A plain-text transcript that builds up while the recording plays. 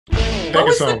Wait, what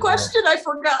was the home, question? I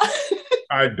forgot.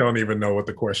 I don't even know what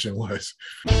the question was.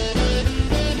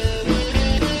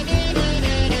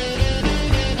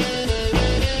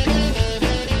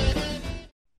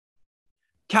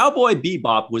 Cowboy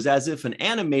Bebop was as if an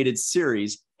animated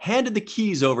series handed the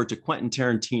keys over to Quentin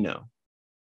Tarantino.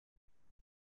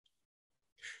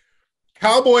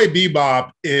 Cowboy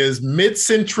Bebop is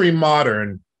mid-century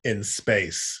modern in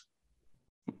space.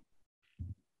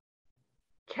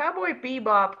 Cowboy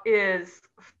Bebop is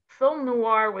film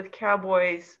noir with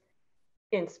cowboys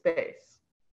in space.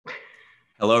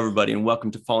 Hello, everybody, and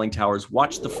welcome to Fallingtower's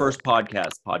Watch the First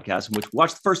podcast in which we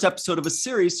watch the first episode of a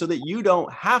series so that you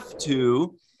don't have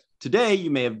to. Today,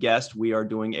 you may have guessed, we are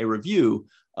doing a review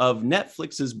of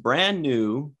Netflix's brand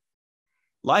new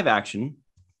live-action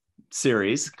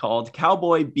series called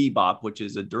Cowboy Bebop, which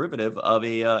is a derivative of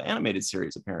a animated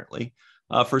series, apparently.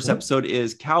 First episode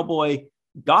is Cowboy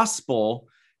Gospel.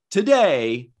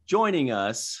 Today, joining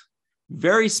us,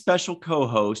 very special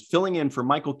co-host, filling in for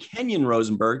Michael Kenyon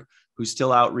Rosenberg, who's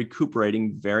still out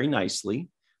recuperating very nicely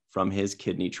from his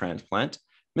kidney transplant,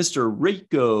 Mr.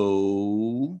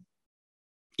 Rico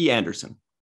Anderson.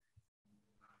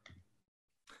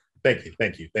 Thank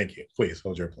you. Please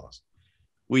hold your applause.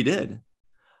 We did.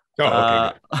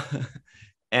 Oh, okay.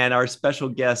 And our special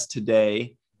guest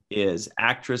today is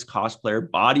actress, cosplayer,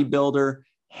 bodybuilder,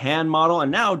 hand model,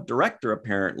 and now director,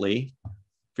 apparently,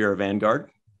 Vera VanGuard.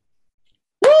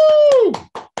 Woo!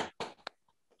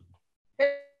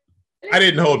 I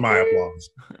didn't hold my applause.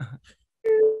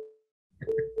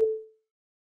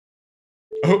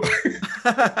 Oh.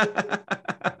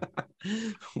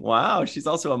 Wow, she's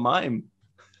also a mime.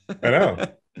 I know.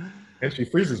 And she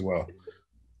freezes well.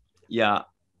 Yeah.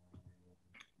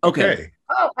 Okay.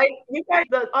 Oh, you guys,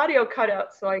 the audio cut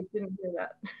out, so I didn't hear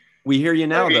that. We hear you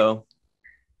now, though.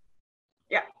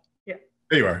 Yeah.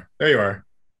 There you are.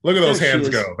 Look at those There she hands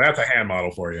is. go. That's a hand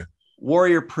model for you.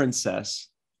 Warrior Princess.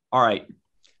 All right.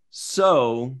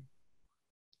 So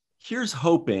here's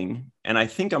hoping, and I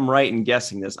think I'm right in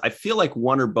guessing this. I feel like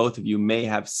one or both of you may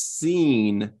have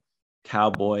seen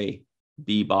Cowboy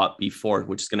Bebop before,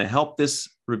 which is going to help this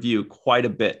review quite a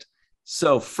bit.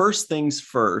 So first things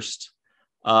first,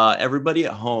 everybody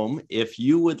at home, if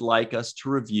you would like us to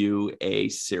review a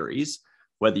series,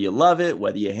 whether you love it,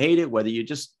 whether you hate it, whether you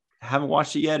just haven't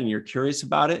watched it yet and you're curious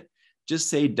about it, just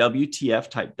say WTF,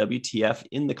 type WTF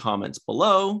in the comments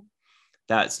below.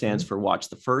 That stands for Watch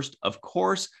the First, of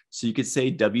course. So you could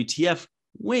say WTF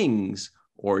Wings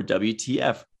or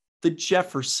WTF The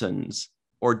Jeffersons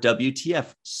or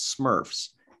WTF Smurfs,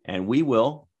 and we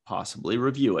will possibly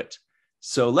review it.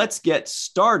 So let's get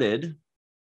started.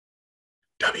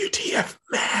 WTF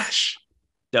MASH.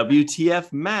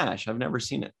 WTF MASH. I've never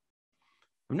seen it.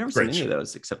 I've never seen Great any of show.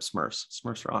 those except Smurfs.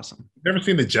 Smurfs are awesome. Never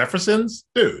seen the Jeffersons?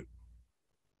 Dude.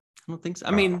 I don't think so.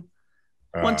 I mean,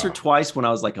 once or twice when I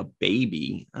was like a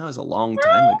baby. That was a long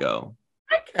time Well, ago.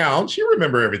 That counts. You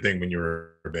remember everything when you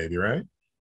were a baby, right?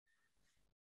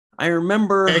 I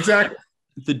remember Exactly.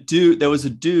 the dude. There was a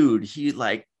dude. He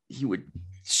would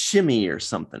shimmy or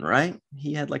something, right?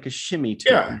 He had like a shimmy to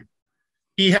Yeah. him.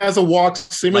 He has a walk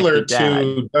similar Like the dad.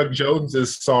 to Doug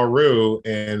Jones's Saru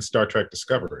in Star Trek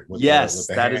Discovery. with Yes,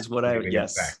 the that hand is what I. moving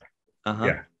Yes. back.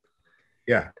 Uh-huh.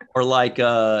 Yeah. Or like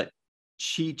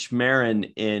Cheech Marin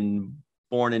in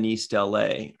Born in East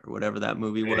LA or whatever that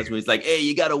movie was, where he's like, hey,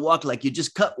 you got to walk like you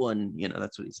just cut one. You know,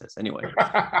 that's what he says. Anyway.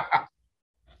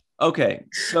 Okay.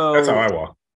 So That's how I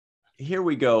walk. here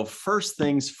we go. First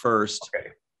things first. Okay.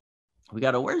 We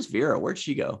got to, where's Vera? Where'd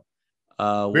she go?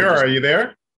 Vera, are you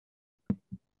there?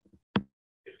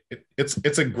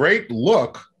 It's a great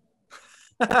look.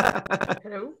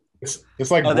 Hello? It's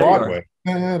like Oh, there you are. Broadway.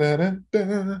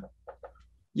 Da-da-da-da.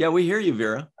 Yeah, we hear you,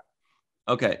 Vera.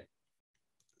 Okay.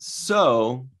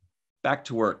 So back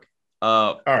to work.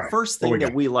 right, First what thing we that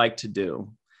got? we like to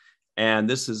do, and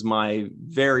this is my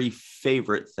very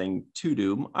favorite thing to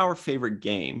do, our favorite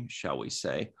game, shall we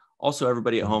say. Also,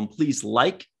 everybody at home, please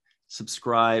like,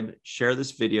 subscribe, share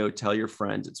this video, tell your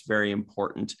friends. It's very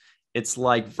important. It's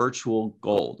like virtual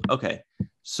gold. Okay.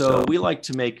 So we like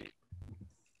to make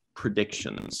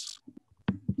predictions.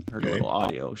 Heard a Okay. little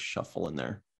audio shuffle in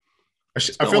there. I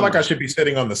feel like I should be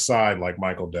sitting on the side like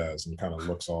Michael does and kind of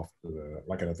looks off to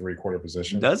like in a 3/4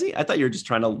 position. Does he? I thought you were just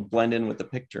trying to blend in with the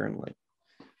picture and like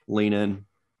lean in.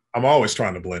 I'm always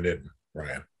trying to blend in,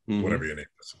 Ryan, Mhm. whatever your name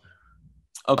is.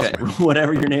 Okay,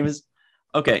 whatever your name is.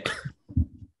 Okay.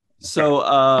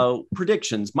 So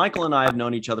predictions. Michael and I have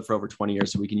known each other for over 20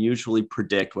 years, so we can usually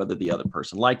predict whether the other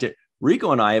person liked it.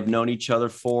 Rico and I have known each other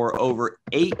for over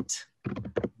 8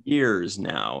 years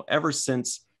now, ever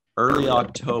since early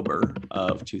October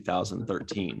of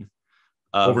 2013.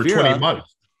 over Vera, 20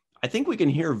 months. I think we can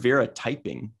hear Vera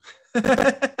typing.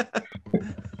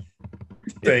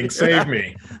 Saying, save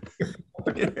me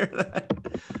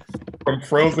from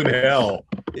frozen hell.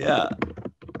 Yeah.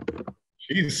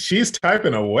 She's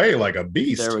typing away like a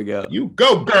beast. There we go. You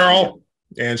go, girl.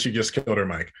 And she just killed her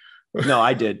mic. No,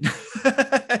 I did.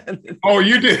 Oh,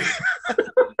 you did.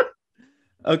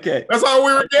 Okay. That's all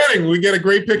we were getting. We get a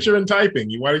great picture in typing.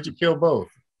 Why did you kill both?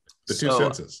 The two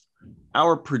senses.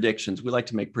 Our predictions. We like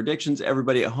to make predictions.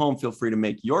 Everybody at home, feel free to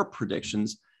make your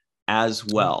predictions as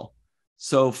well.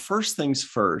 So first things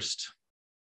first,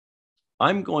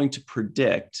 I'm going to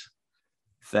predict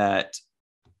that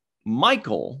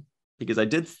Michael, because I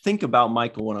did think about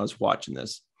Michael when I was watching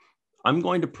this, I'm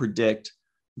going to predict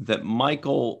that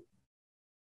Michael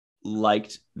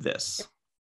liked this.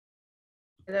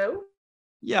 Hello?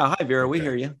 Yeah. Hi, Vera. We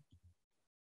hear you.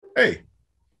 Hey.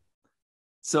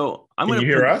 So I'm Can going to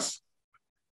hear us?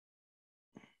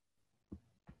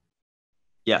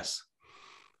 Yes.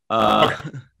 Okay.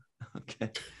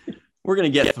 Okay. We're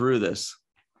going to get through this.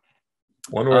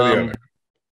 One way or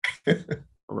the other.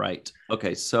 Right.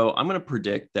 Okay. So I'm going to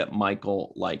predict that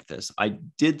Michael liked this. I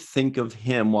did think of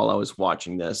him while I was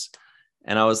watching this,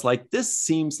 and I was like, this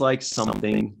seems like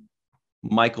something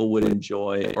Michael would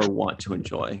enjoy or want to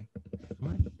enjoy.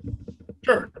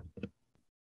 Sure.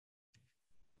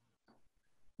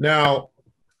 Now,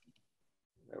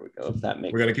 there we go. If that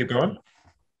makes we're going to keep going?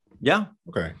 Yeah.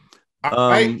 Okay.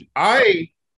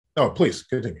 Oh, please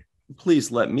continue.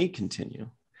 Please let me continue.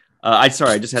 I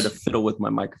just had to fiddle with my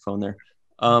microphone there.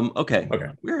 Okay.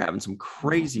 We're having some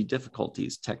crazy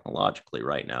difficulties technologically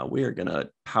right now. We are going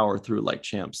to power through like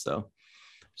champs, though.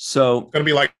 So it's going to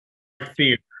be like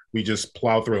theater. We just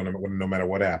plow through no matter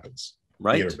what happens.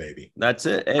 Right. Theater, baby. That's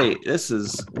it. Hey,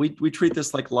 we treat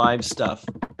this like live stuff.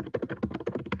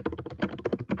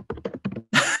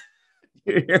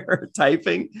 You hear her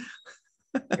typing?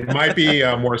 It might be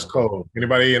Morse code.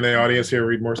 Anybody in the audience here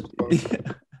read Morse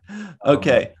code?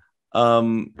 Okay.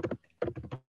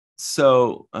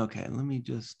 So, okay, let me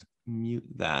just mute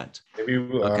that. Maybe,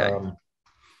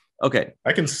 okay.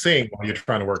 I can sing while you're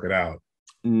trying to work it out.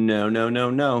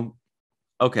 No.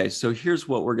 Okay, so here's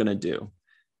what we're going to do.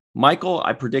 Michael,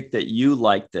 I predict that you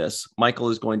like this. Michael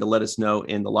is going to let us know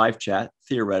in the live chat,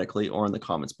 theoretically, or in the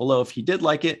comments below if he did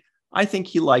like it. I think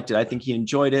he liked it. I think he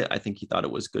enjoyed it. I think he thought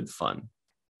it was good fun.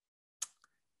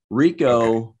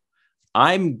 Rico, okay.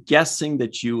 I'm guessing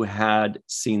that you had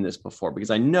seen this before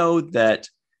because I know that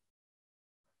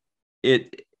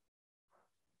it's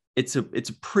a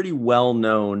pretty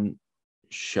well-known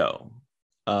show.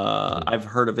 I've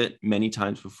heard of it many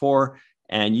times before,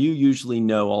 and you usually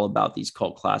know all about these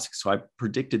cult classics. So I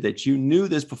predicted that you knew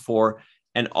this before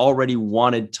and already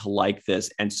wanted to like this,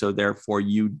 and so therefore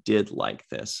you did like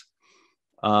this.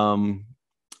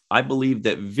 I believe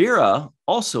that Vera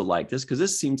also liked this because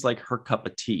this seems like her cup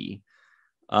of tea.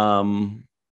 I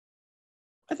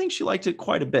think she liked it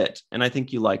quite a bit, and I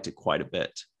think you liked it quite a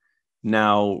bit.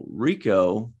 Now,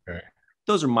 Rico, okay.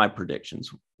 Those are my predictions.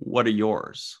 What are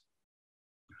yours?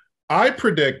 I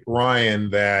predict, Ryan,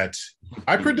 that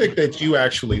you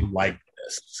actually like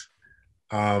this.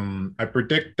 I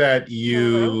predict that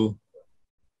you,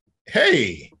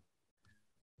 hey,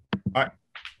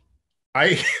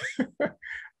 I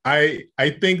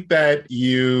think that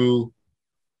you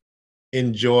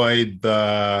enjoyed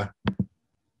the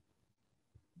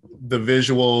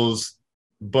visuals,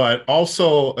 but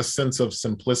also a sense of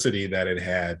simplicity that it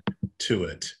had to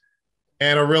it,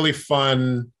 and a really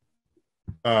fun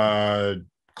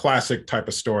classic type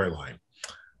of storyline.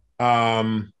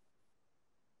 I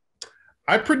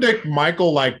predict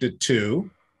Michael liked it too,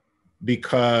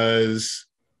 because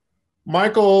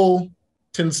Michael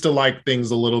tends to like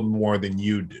things a little more than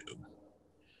you do.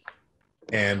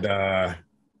 And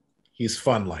he's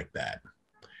fun like that.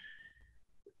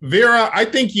 Vera, I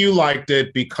think you liked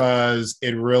it because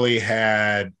it really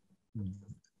had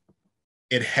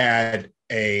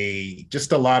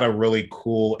just a lot of really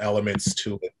cool elements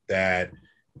to it that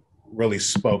really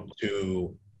spoke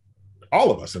to all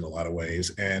of us in a lot of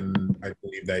ways. And I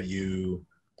believe that you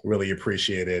really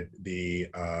appreciated the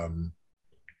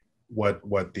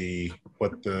what the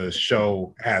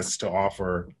show has to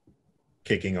offer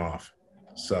kicking off.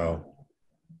 So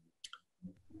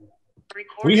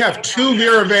we have two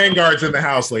Vera VanGuards in the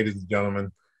house, ladies and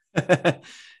gentlemen.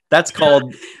 That's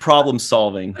called problem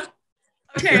solving.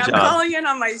 Okay, I'm calling in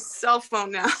on my cell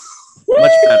phone now.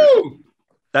 Much better.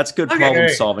 That's good problem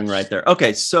solving right there.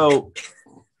 Okay, so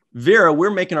Vera,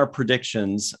 we're making our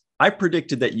predictions. I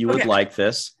predicted that you would like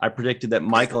this. I predicted that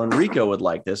Michael and Rico would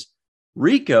like this.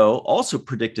 Rico also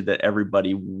predicted that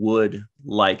everybody would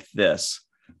like this.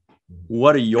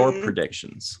 What are your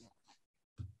predictions?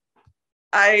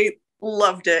 I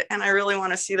loved it, and I really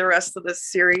want to see the rest of this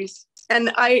series.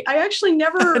 And I actually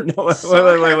never. No,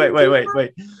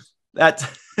 wait. That's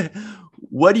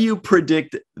what do you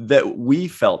predict that we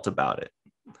felt about it?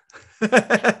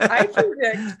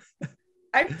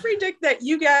 I predict that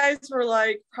you guys were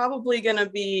like probably gonna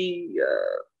be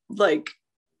like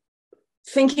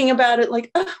thinking about it,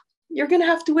 like, oh, you're gonna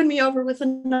have to win me over with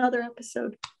another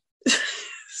episode.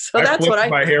 So I that's what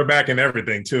my hair back and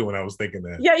everything too when I was thinking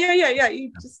that. Yeah.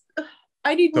 You just,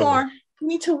 I need more. You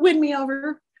need to win me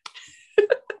over.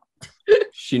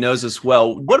 She knows us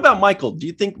well. What about Michael? Do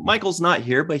you think Michael's not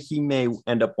here, but he may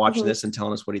end up watching this and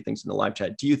telling us what he thinks in the live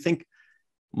chat? Do you think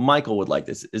Michael would like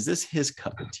this? Is this his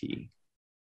cup of tea?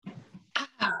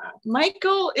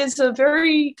 Michael is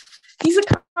he's a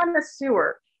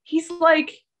connoisseur. He's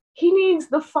like, he needs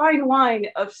the fine wine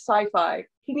of sci-fi.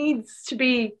 He needs to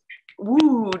be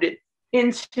wooed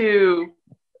into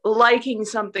liking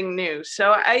something new.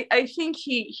 So I think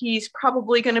he's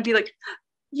probably going to be like,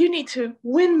 you need to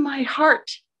win my heart.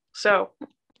 So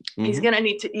he's going to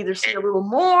need to either say a little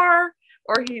more,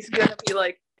 or he's going to be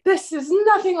like, this is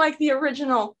nothing like the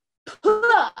original.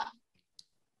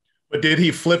 But did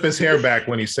he flip his hair back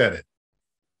when he said it?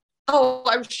 Oh,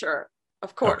 I'm sure.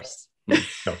 Of course.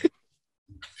 Okay.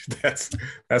 That's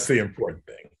the important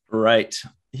thing. Right.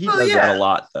 He does that a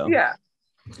lot, though. Yeah.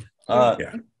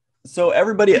 So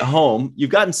everybody at home, you've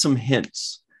gotten some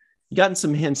hints. You gotten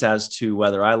some hints as to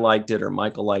whether I liked it or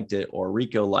Michael liked it or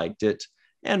Rico liked it.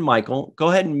 And Michael,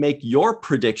 go ahead and make your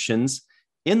predictions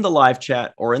in the live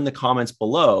chat or in the comments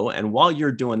below. And while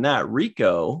you're doing that,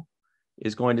 Rico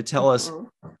is going to tell us,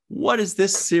 what is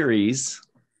this series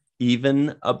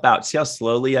even about? See how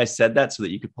slowly I said that so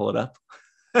that you could pull it up?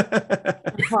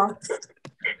 Oh,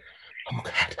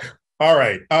 God. All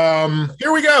right.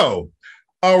 Here we go.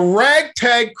 A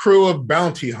ragtag crew of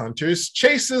bounty hunters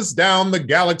chases down the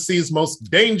galaxy's most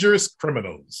dangerous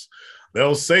criminals.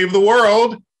 They'll save the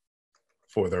world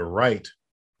for the right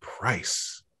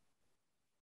price.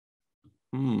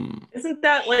 Isn't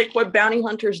that like what bounty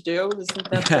hunters do?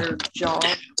 Isn't that their job?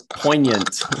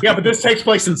 Poignant. Yeah, but this takes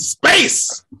place in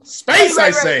space. Space, right,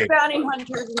 I say. Bounty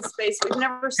hunters in space. We've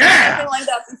never seen anything like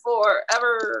that before,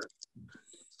 ever.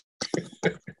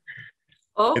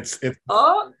 It's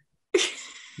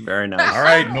very nice. All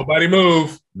right, nobody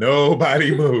move.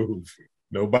 Nobody move.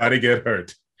 Nobody get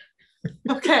hurt.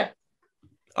 Okay.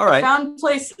 All right. Found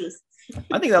places.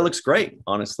 I think that looks great,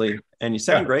 honestly. And you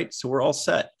sound great, so we're all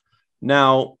set.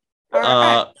 Now,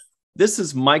 this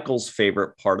is Michael's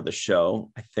favorite part of the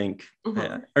show, I think.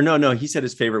 Or no, he said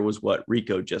his favorite was what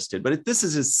Rico just did, but this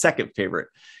is his second favorite.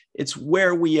 It's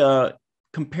where we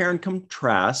compare and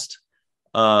contrast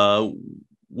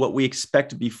what we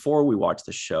expect before we watch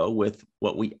the show with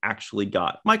what we actually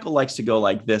got. Michael likes to go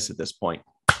like this at this point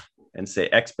and say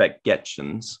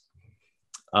expectations.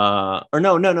 Or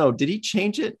no. Did he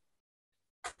change it?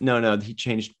 No, he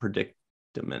changed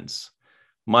predicaments.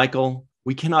 Michael,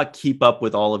 we cannot keep up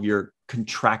with all of your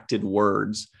contracted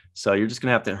words, so you're just going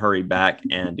to have to hurry back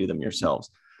and do them yourselves.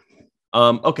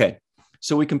 Okay,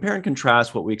 so we compare and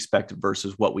contrast what we expected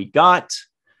versus what we got.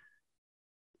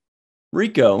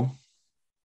 Rico,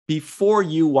 before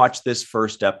you watch this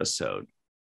first episode,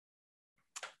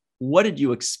 what did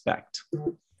you expect?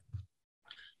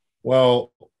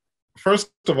 Well,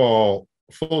 first of all,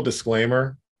 full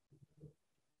disclaimer,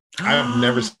 I've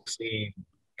never seen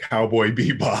Cowboy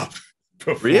Bebop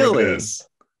before. This.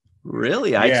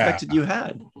 Really? I expected you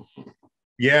had.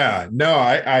 Yeah, no,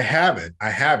 I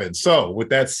haven't. So with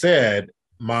that said,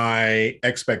 my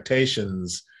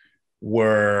expectations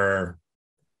were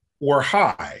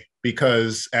high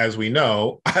because, as we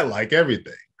know, I like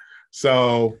everything.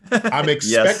 So I'm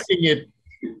expecting it.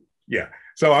 Yeah.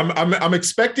 So I'm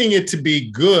expecting it to be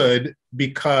good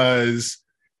because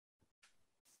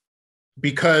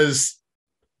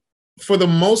for the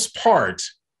most part,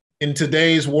 in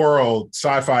today's world,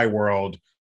 sci-fi world,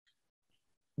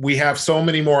 we have so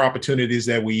many more opportunities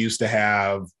that we used to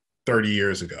have 30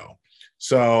 years ago.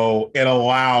 So it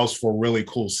allows for really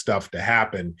cool stuff to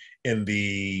happen in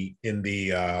the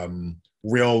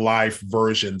real life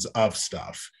versions of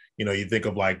stuff. You know, you think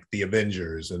of like the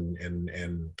Avengers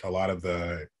and a lot of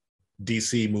the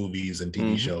DC movies and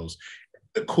TV shows,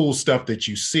 the cool stuff that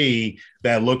you see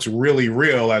that looks really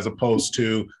real as opposed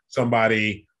to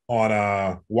somebody on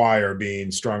a wire being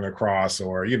strung across,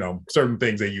 or, you know, certain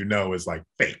things that you know is like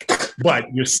fake, but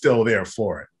you're still there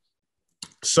for it.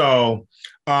 So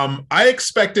I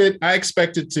expected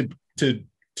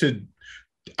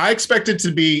I expected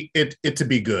to be it to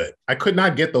be good. I could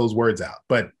not get those words out,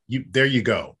 but there you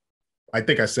go. I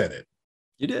think I said it.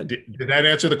 You did. Did that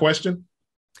answer the question?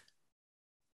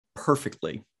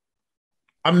 Perfectly.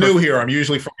 I'm new here. I'm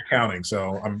usually from accounting,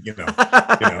 so I'm,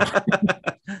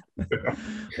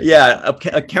 Yeah,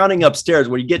 accounting upstairs.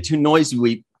 When you get too noisy,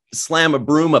 we slam a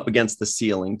broom up against the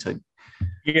ceiling to.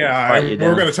 Yeah,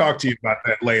 we're going to talk to you about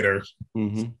that later.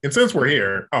 Mm-hmm. And since we're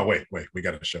here, wait, we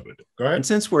got a show to do. Go ahead. And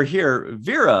since we're here,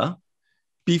 Vera,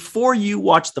 before you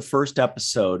watch the first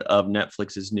episode of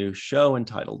Netflix's new show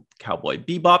entitled Cowboy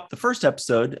Bebop, the first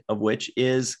episode of which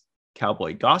is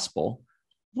Cowboy Gospel,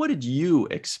 what did you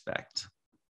expect?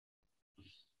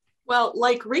 Well,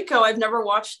 like Rico, I've never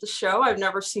watched the show. I've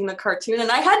never seen the cartoon, and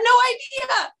I had no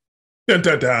idea. Dun,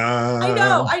 dun, dun.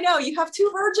 I know. You have two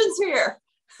virgins here.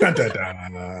 Dun, dun,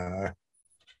 dun.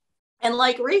 And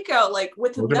like Rico, like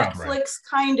with Netflix,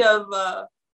 kind of,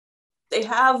 they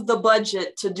have the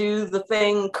budget to do the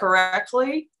thing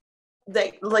correctly.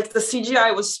 They like the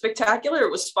CGI was spectacular.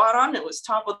 It was spot on. It was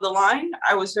top of the line.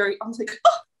 I was like,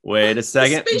 oh, wait a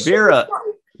second,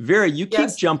 Vera, you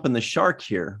keep jumping the shark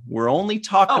here. We're only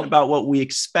talking about what we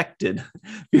expected.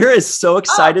 Vera is so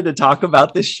excited to talk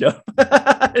about this show.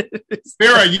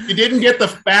 Vera, you didn't get the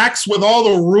facts with all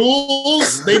the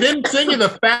rules? They didn't send you the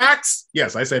facts?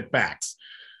 Yes, I said facts.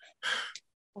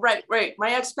 Right.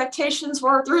 My expectations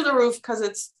were through the roof because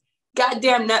it's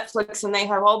goddamn Netflix and they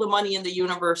have all the money in the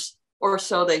universe, or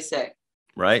so they say.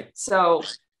 Right. So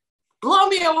blow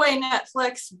me away,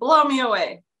 Netflix. Blow me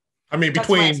away. I mean,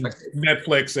 between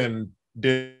Netflix and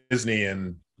Disney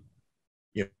and,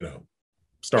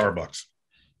 Starbucks.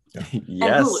 Yeah.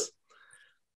 Yes.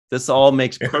 This all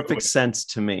makes perfect sense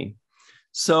to me.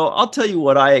 So I'll tell you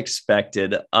what I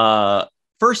expected.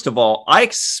 First of all, I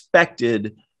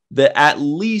expected that at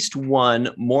least one,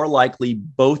 more likely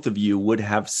both of you would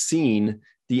have seen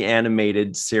the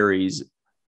animated series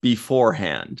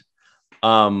beforehand.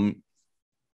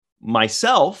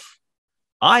 Myself,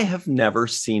 I have never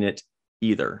seen it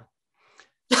either.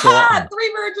 So,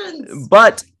 three virgins.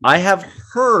 But I have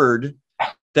heard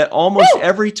that almost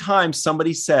every time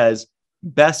somebody says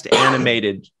best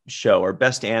animated show or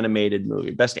best animated movie,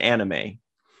 best anime,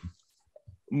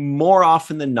 more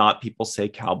often than not, people say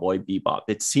Cowboy Bebop.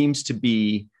 It seems to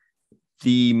be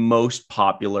the most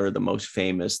popular, the most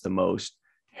famous, the most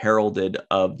heralded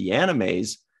of the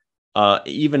animes.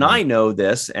 Even I know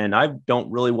this, and I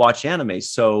don't really watch anime.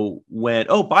 So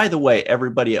by the way,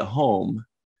 everybody at home,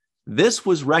 this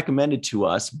was recommended to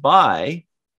us by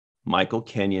Michael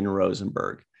Kenyon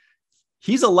Rosenberg.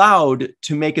 He's allowed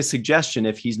to make a suggestion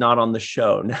if he's not on the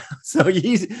show now. So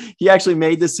he actually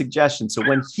made this suggestion. So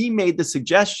when he made the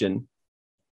suggestion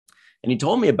and he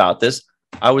told me about this,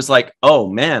 I was like, oh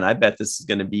man, I bet this is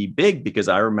going to be big because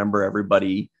I remember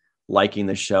everybody liking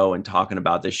the show and talking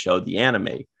about this show, the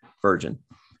anime version.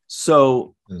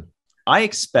 So I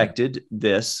expected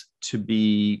this to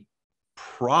be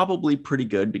probably pretty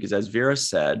good because, as Vera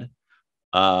said,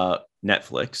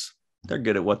 Netflix, they're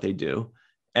good at what they do.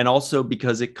 And also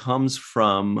because it comes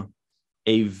from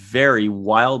a very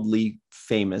wildly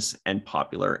famous and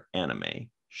popular anime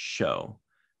show.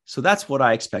 So that's what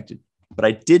I expected. But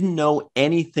I didn't know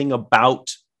anything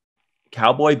about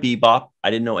Cowboy Bebop. I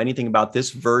didn't know anything about this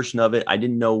version of it. I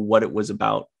didn't know what it was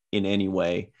about in any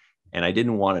way. And I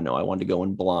didn't want to know. I wanted to go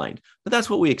in blind. But that's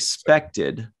what we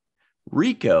expected.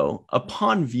 Rico,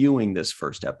 upon viewing this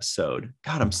first episode,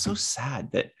 God, I'm so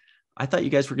sad that I thought you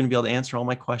guys were going to be able to answer all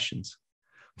my questions.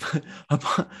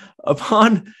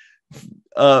 upon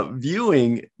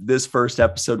viewing this first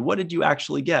episode, what did you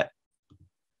actually get?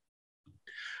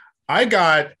 I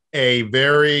got a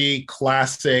very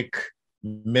classic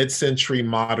mid-century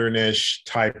modernish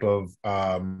type of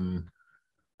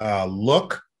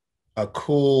look, a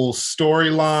cool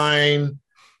storyline.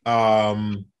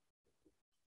 Quentin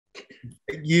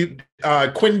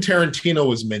Tarantino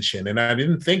was mentioned, and I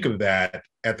didn't think of that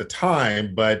at the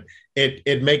time, but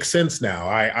it makes sense now.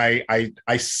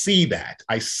 I see that.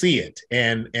 I see it.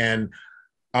 And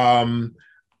I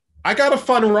got a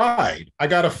fun ride. I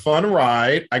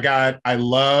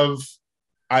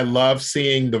love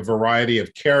seeing the variety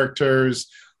of characters.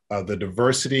 The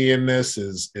diversity in this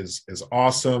is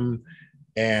awesome.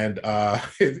 And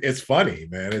it's funny,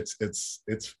 man. It's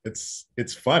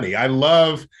funny. I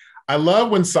love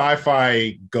when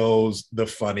sci-fi goes the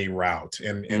funny route,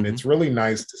 and it's really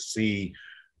nice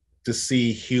to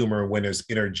see humor when it's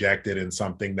interjected in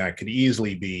something that could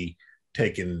easily be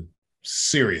taken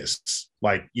serious,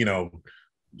 like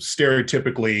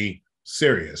stereotypically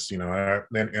serious, and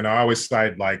I always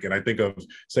cite and I think of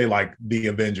say the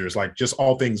Avengers, just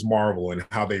all things Marvel and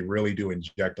how they really do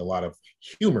inject a lot of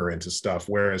humor into stuff.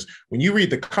 Whereas when you read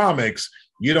the comics,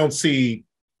 you don't see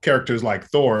characters like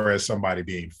Thor as somebody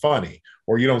being funny,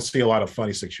 or you don't see a lot of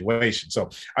funny situations. So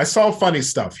I saw funny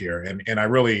stuff here, and I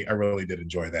really did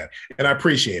enjoy that, and I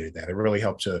appreciated that. It really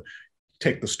helped to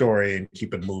take the story and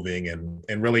keep it moving,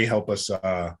 and really help us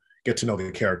get to know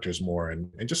the characters more,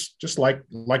 and just like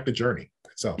the journey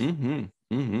itself.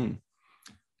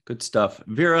 Good stuff.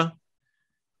 Vera,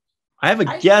 I have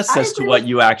a guess as to what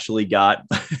you actually got,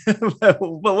 but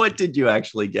what did you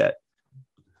actually get?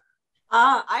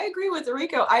 I agree with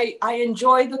Rico. I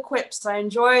enjoy the quips. I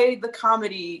enjoy the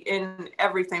comedy in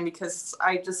everything, because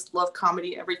I just love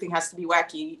comedy. Everything has to be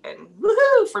wacky and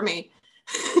woohoo for me.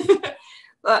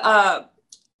 But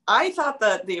I thought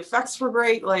that the effects were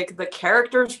great. Like, the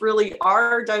characters really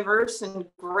are diverse and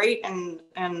great. And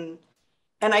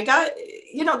I got,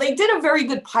 they did a very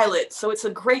good pilot. So it's a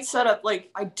great setup. Like,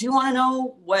 I do want to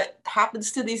know what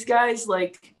happens to these guys.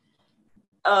 Like,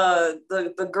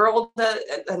 the girl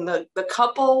and the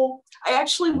couple. I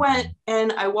actually went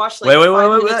and I watched wait. Am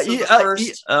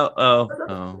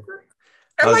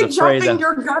I jumping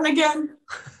your gun again?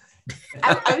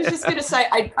 I was just gonna say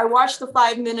I watched the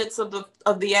 5 minutes of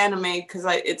the anime because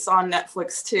it's on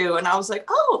Netflix too, and I was like,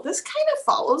 oh, this kind of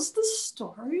follows the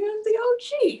story of the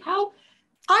OG. How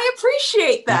I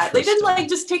appreciate that. They didn't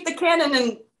just take the canon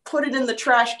and put it in the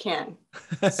trash can.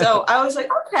 So I was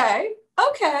like, okay.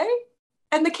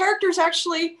 And the characters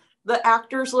actually, the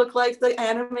actors look like the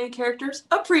anime characters.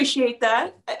 Appreciate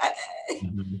that.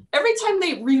 Every time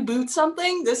they reboot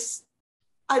something,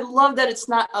 I love that it's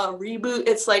not a reboot.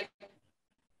 It's like,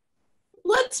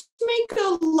 let's make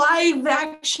a live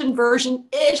action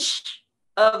version-ish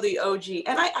of the OG.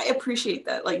 And I appreciate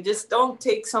that. Like, just don't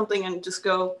take something and just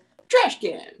go trash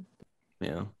can.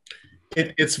 Yeah.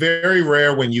 It's very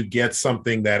rare when you get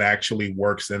something that actually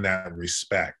works in that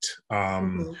respect.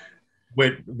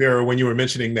 Vera, when you were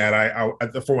mentioning that, I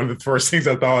for one of the first things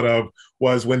I thought of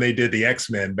was when they did the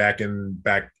X-Men back in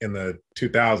the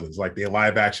 2000s, like the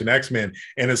live action X-Men.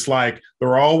 And it's like,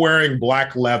 they're all wearing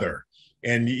black leather.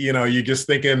 And, you're just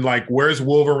thinking, like, where's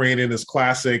Wolverine in his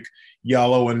classic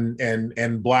yellow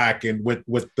and black and with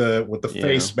the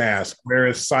face mask? Where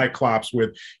is Cyclops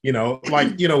with,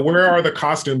 where are the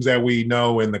costumes that we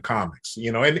know in the comics?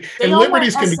 And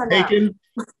liberties can be taken.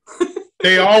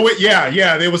 They always,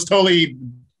 it was totally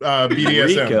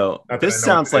BDSM. Rico, this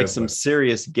sounds like some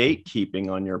serious gatekeeping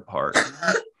on your part.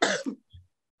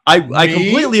 I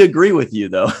completely agree with you,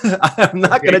 though. I'm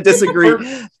not going to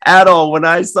disagree at all. When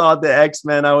I saw the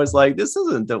X-Men, I was like, this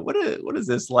isn't what is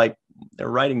this like? They're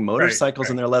riding motorcycles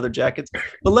in their leather jackets.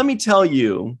 But let me tell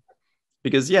you,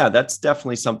 because that's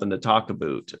definitely something to talk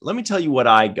about. Let me tell you what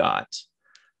I got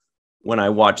when I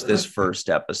watched this first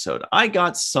episode. I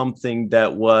got something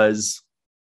that was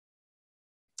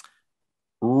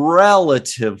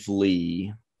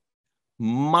relatively,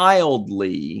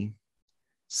 mildly,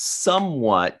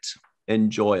 somewhat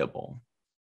enjoyable.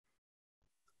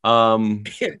 That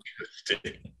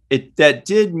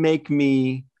did make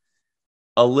me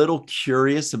a little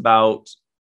curious about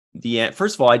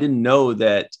first of all, I didn't know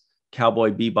that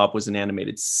Cowboy Bebop was an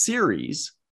animated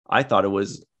series. I thought it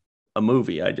was a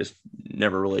movie. I just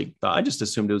never really thought, I just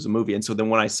assumed it was a movie. And so then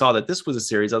when I saw that this was a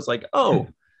series, I was like, oh,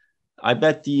 I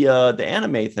bet the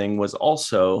anime thing was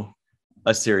also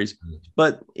a series.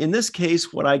 But in this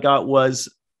case, what I got was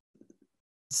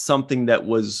something that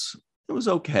was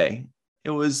okay. It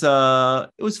was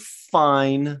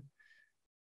fine.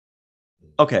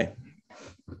 Okay.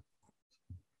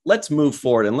 Let's move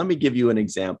forward and let me give you an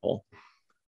example.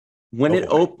 When it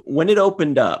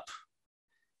opened up,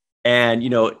 and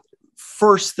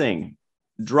first thing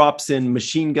drops in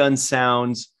machine gun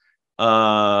sounds,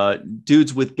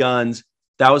 dudes with guns.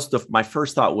 That was my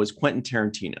first thought was Quentin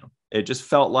Tarantino. It just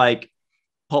felt like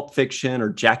Pulp Fiction or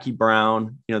Jackie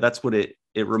Brown. That's what it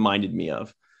reminded me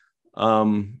of.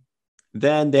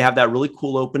 Then they have that really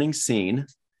cool opening scene,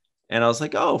 and I was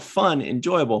like, oh, fun,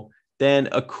 enjoyable. Then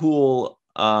the cool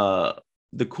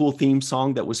theme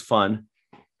song that was fun.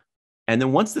 And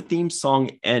then once the theme song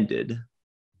ended,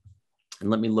 and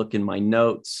let me look in my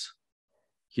notes,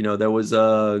 there was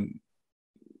a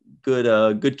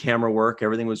good camera work.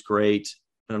 Everything was great.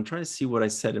 But I'm trying to see what I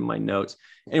said in my notes.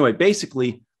 Anyway,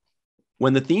 basically,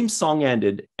 when the theme song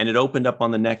ended and it opened up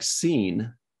on the next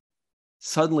scene,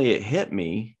 suddenly it hit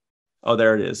me. Oh,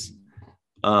 there it is.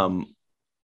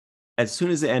 As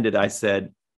soon as it ended, I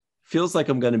said, feels like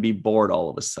I'm going to be bored all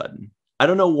of a sudden. I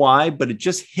don't know why, but it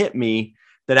just hit me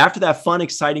that after that fun,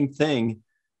 exciting thing,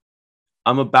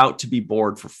 I'm about to be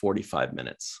bored for 45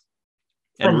 minutes.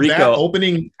 And From Rico, that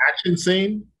opening action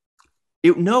scene?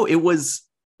 it was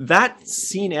that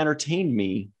scene entertained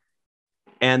me,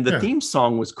 and the theme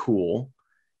song was cool.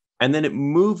 And then it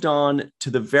moved on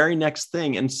to the very next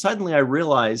thing. And suddenly I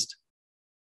realized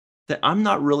that I'm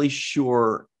not really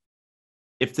sure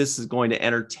if this is going to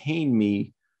entertain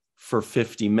me for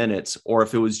 50 minutes or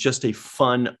if it was just a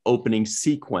fun opening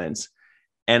sequence.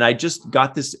 And I just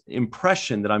got this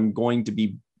impression that I'm going to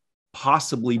be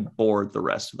possibly bored the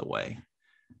rest of the way.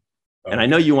 And I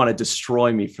know you want to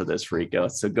destroy me for this, Rico.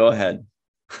 So go ahead.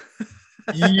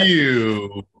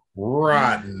 You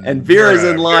rotten. And Vera's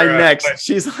in line next.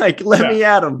 She's like, let me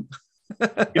at him.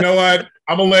 You know what?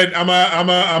 I'm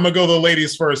gonna go the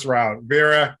ladies first round.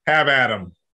 Vera, have at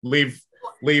him. Leave.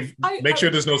 Make sure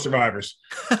there's no survivors.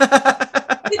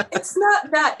 It's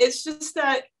not that. It's just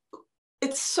that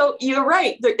you're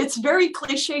right. It's very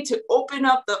cliche to open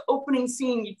up the opening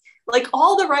scene. Like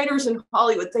all the writers in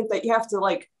Hollywood think that you have to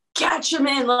like catch them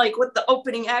in like with the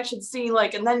opening action scene,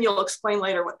 like, and then you'll explain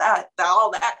later what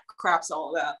all that crap's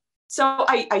all about. So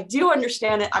I do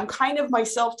understand it. I'm kind of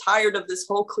myself tired of this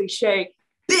whole cliche,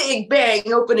 big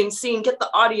bang opening scene, get the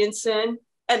audience in.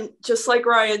 And just like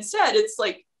Ryan said, it's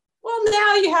like, well,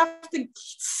 now you have to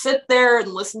sit there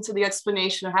and listen to the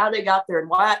explanation of how they got there and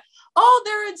what. Oh,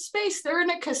 they're in space. They're in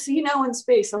a casino in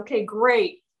space. Okay,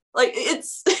 great. Like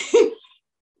it's,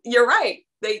 you're right.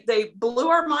 They blew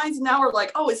our minds. Now we're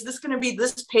like, oh, is this going to be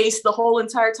this pace the whole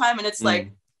entire time? And it's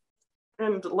like,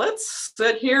 and let's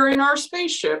sit here in our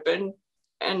spaceship and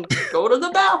go to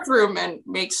the bathroom and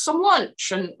make some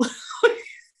lunch. And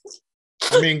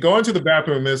I mean, going to the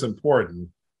bathroom is important.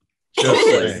 Just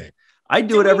saying. I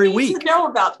do it every week. To know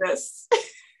about this.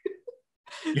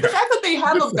 The fact that they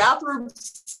have a bathroom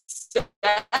set.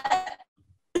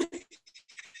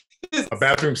 A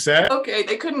bathroom set? Okay,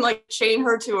 they couldn't like chain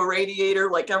her to a radiator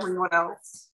like everyone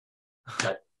else.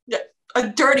 But, yeah, a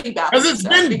dirty bathroom. Because it's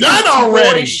been done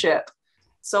already. Ship.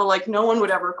 So like no one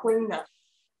would ever clean that.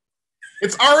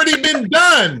 It's already been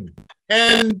done.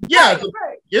 And yeah,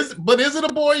 right. Is it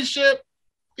a boys' ship?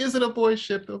 Is it a boys'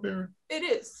 ship, though, Vera? It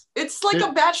is. It's like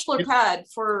a bachelor pad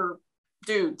for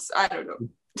dudes. I don't know.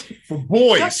 For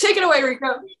boys. Take it away,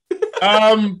 Rico.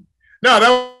 No,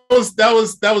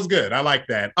 that was good. I like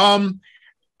that.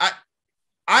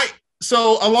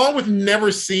 So along with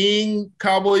never seeing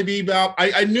Cowboy Bebop,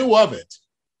 I knew of it.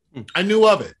 I knew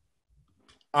of it.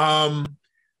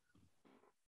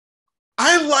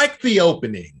 I liked the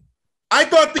opening. I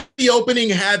thought the opening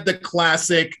had the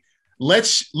classic,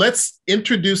 let's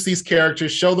introduce these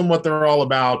characters, show them what they're all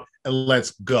about, and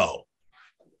let's go.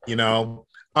 You know?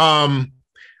 I'm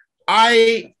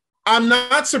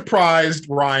not surprised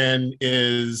Ryan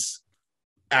is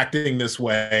acting this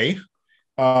way.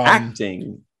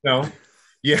 Acting? No.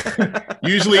 Yeah.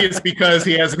 Usually it's because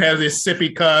he hasn't had his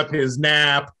sippy cup, his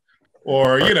nap,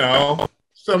 or, you know,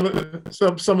 some of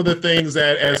the things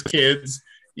that as kids,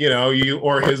 you know,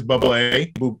 or his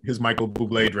bubbly, his Michael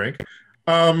Bublé drink.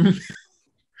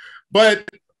 But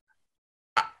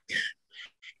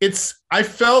I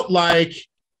felt like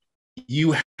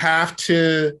you have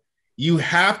to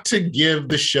give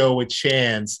the show a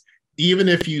chance, even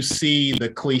if you see the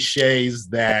cliches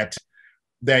that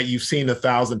you've seen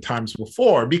 1,000 times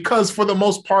before, because for the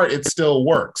most part, it still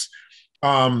works.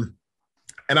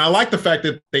 And I like the fact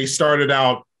that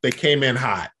they came in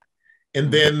hot, and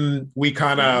then we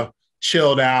kind of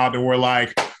chilled out and we're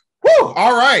like, whew,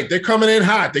 all right, they're coming in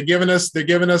hot. They're giving us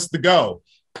the go.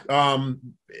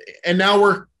 And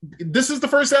now this is the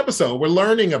first episode. We're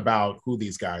learning about who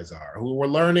these guys are. We're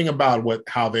learning about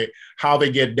how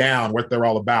they get down, what they're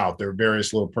all about, their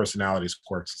various little personalities,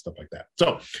 quirks, and stuff like that.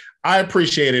 So I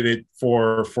appreciated it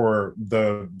for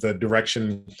the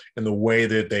direction and the way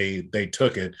that they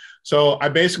took it. So I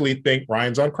basically think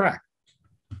Ryan's on crack.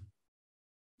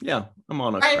 Yeah, I'm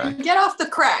on a crack. Get off the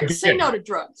crack. Say no to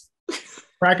drugs.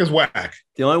 Crack is whack.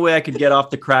 The only way I could get off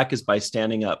the crack is by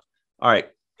standing up. All right.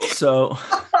 So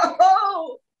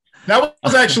that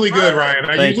was actually good, Ryan.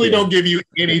 I usually don't give you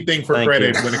anything for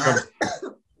credit when it comes.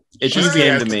 It just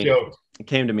came to me. It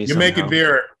came to me. You're making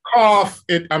Vera cough.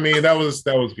 I mean, that was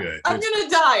good. I'm gonna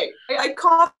die. I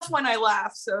cough when I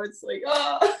laugh, so it's like,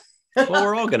 oh. Well,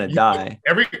 we're all gonna die.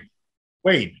 Every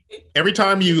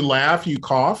time you laugh, you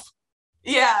cough.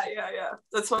 Yeah.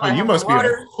 That's what you must be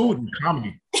a hoot and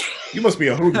comedy. You must be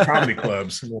a hoot and comedy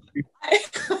clubs.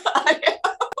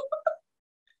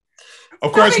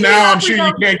 Of course, now I'm sure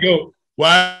you can't go.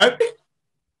 What?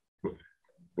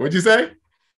 What'd you say?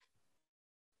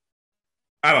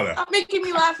 I don't know. Stop making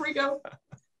me laugh, Rico.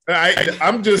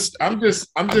 I'm just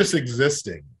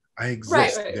existing. I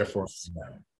exist, Right. therefore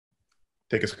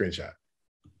take a screenshot.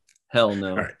 Hell no.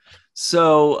 All right.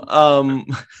 So,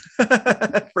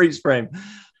 freeze frame.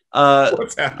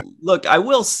 What's happening? Look, I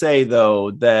will say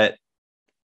though that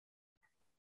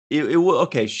it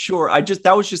okay, sure.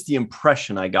 That was just the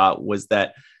impression I got, was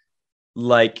that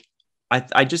like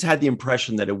I just had the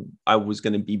impression that I was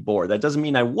going to be bored. That doesn't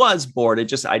mean I was bored. I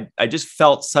just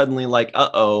felt suddenly like,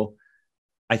 uh-oh,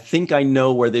 I think I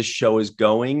know where this show is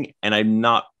going, and I'm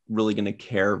not really going to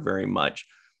care very much.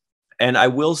 And I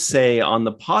will say, on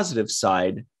the positive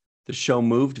side, the show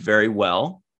moved very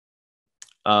well.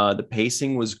 The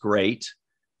pacing was great.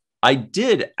 I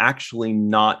did actually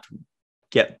not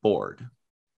get bored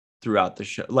throughout the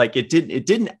show. Like it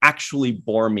didn't actually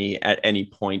bore me at any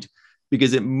point,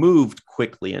 because it moved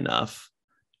quickly enough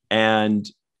and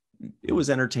it was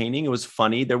entertaining. It was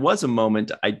funny. There was a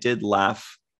moment I did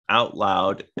laugh out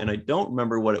loud, and I don't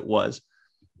remember what it was.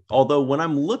 Although when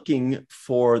I'm looking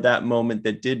for that moment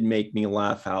that did make me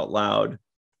laugh out loud,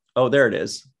 oh, there it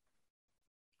is.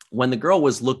 When the girl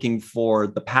was looking for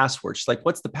the password, she's like,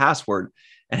 what's the password?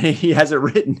 And he has it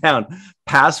written down,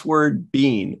 password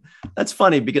bean. That's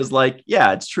funny because, like,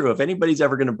 yeah, it's true. If anybody's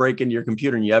ever going to break into your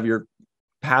computer and you have your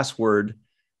password,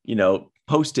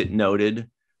 post-it noted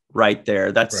right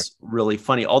there, that's really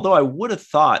funny. Although I would have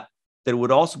thought that it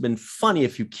would also been funny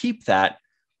if you keep that,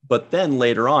 but then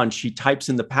later on she types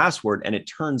in the password and it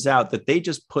turns out that they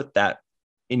just put that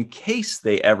in case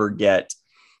they ever get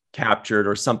captured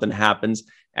or something happens.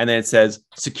 And then it says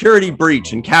security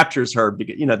breach and captures her,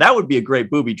 because, that would be a great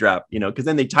booby trap, because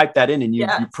then they type that in and you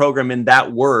program in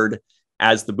that word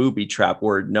as the booby trap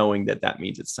word, knowing that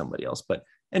means it's somebody else. But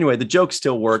anyway, the joke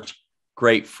still worked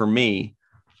great for me,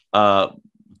 but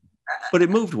it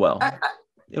moved well.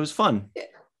 It was fun.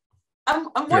 I'm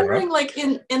wondering, like,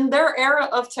 in their era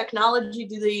of technology,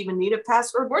 do they even need a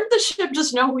password? Where did the ship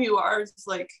just know who you are? It's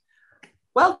like,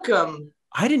 welcome.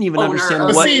 I didn't even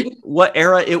understand what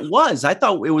era it was. I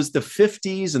thought it was the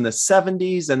 50s and the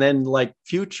 70s and then like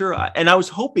future. And I was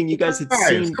hoping you guys had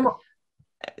seen.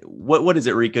 What is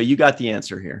it, Rico? You got the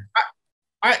answer here.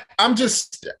 I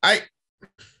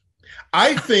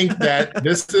think that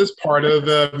this is part of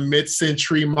the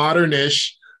mid-century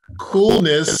modernish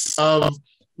coolness of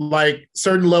like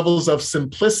certain levels of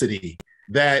simplicity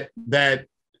that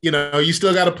you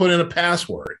still got to put in a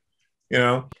password.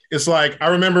 It's like, I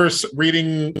remember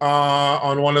reading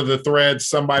on one of the threads,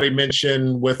 somebody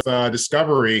mentioned with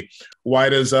Discovery, why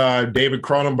does David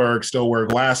Cronenberg still wear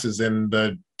glasses in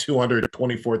the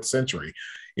 224th century?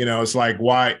 It's like,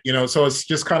 why, so it's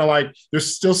just kind of like,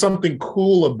 there's still something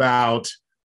cool about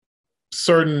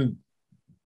certain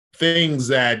things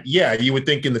that, you would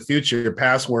think in the future,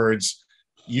 passwords,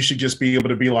 you should just be able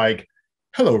to be like,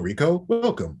 hello, Rico,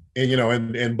 welcome. And,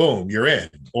 and boom, you're in.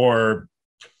 Or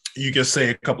you just say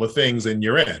a couple of things and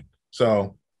you're in.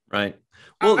 So, right.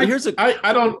 Well, I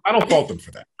don't fault them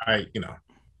for that.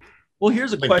 Well,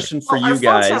 here's a question for you our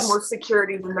guys. Phones have more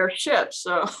security than their ships,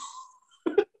 so.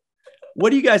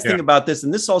 What do you guys think about this?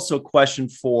 And this is also a question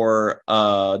for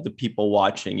the people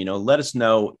watching. Let us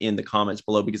know in the comments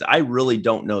below, because I really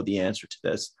don't know the answer to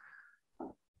this.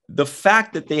 The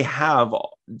fact that they have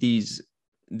this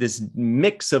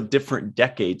mix of different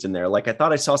decades in there. Like, I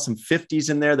thought I saw some 50s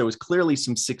in there. There was clearly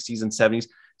some 60s and 70s.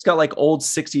 It's got like old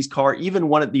 60s car. Even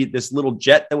one of this little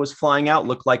jet that was flying out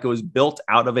looked like it was built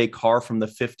out of a car from the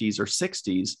 50s or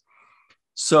 60s.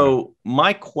 So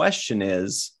my question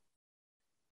is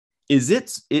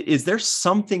there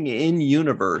something in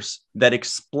universe that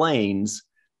explains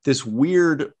this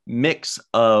weird mix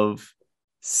of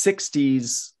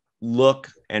 60s look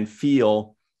and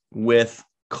feel with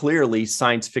clearly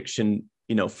science fiction,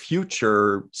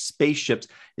 future spaceships?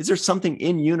 Is there something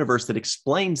in universe that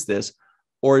explains this?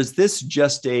 Or is this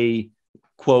just a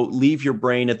quote, leave your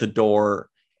brain at the door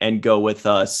and go with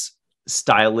us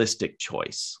stylistic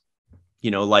choice,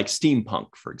 like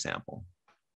steampunk, for example?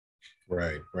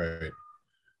 Right.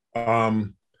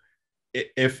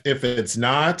 If it's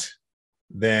not,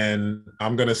 then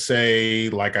I'm going to say,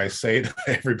 like I say to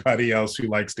everybody else who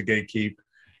likes to gatekeep,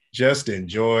 just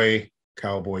enjoy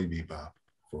Cowboy Bebop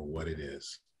for what it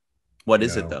is. What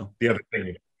is it, though? The other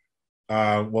thing,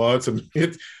 well, it's a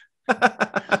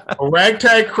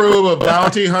ragtag crew of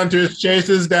bounty hunters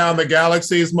chases down the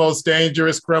galaxy's most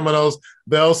dangerous criminals.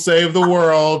 They'll save the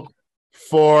world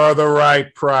for the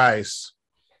right price.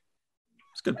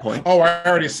 That's a good point. Oh, I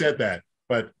already said that,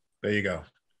 but there you go.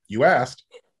 You asked.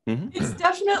 Mm-hmm. It's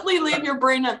definitely leave your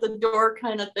brain at the door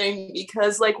kind of thing,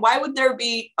 because like, why would there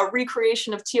be a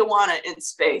recreation of Tijuana in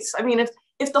space? I mean,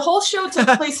 if the whole show took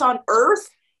place on Earth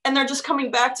and they're just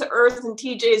coming back to Earth and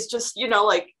TJ is just,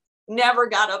 like never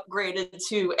got upgraded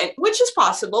to, and which is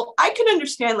possible. I can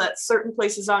understand that certain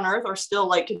places on Earth are still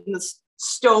like in this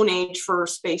Stone Age for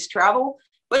space travel,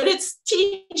 but it's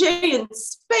TJ in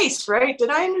space, right? Did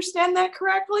I understand that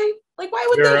correctly? Like, why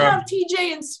would they have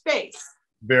TJ in space?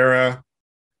 Vera,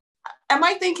 am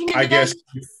I thinking again? I guess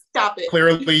stop it.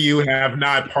 Clearly, you have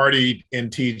not partied in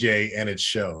TJ, and it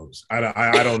shows. I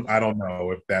don't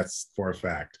know if that's for a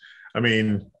fact. I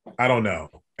mean, I don't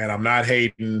know, and I'm not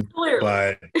hating, Clearly.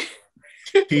 But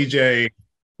TJ,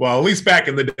 well, at least back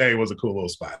in the day, was a cool little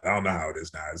spot. I don't know how it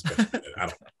is now. I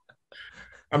don't know.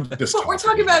 I'm just. But we're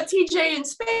talking about TJ in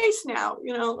space now.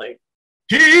 You know, like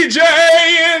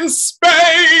TJ in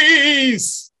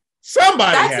space.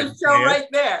 Somebody. That's a show right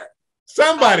there.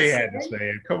 Somebody had to say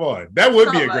it. Come on. That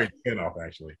would be a great spinoff,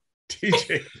 actually.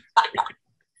 TJ.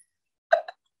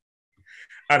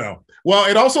 I know. Well,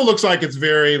 it also looks like it's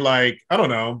very, like, I don't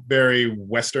know, very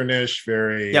Westernish,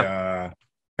 very,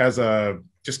 has a,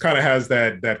 just kind of has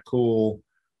that cool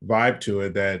vibe to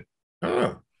it that,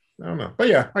 I don't know. But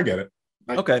yeah, I get it.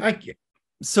 I get it.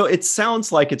 So it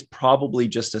sounds like it's probably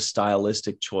just a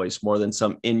stylistic choice more than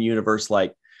some in-universe,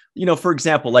 like, you know, for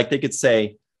example, like they could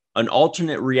say, an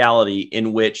alternate reality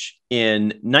in which in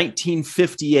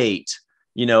 1958,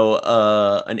 you know,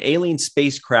 an alien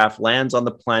spacecraft lands on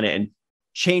the planet and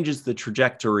changes the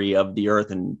trajectory of the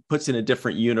Earth and puts in a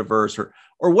different universe or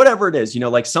whatever it is, you know,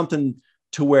 like something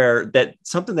to where that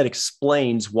something that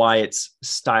explains why it's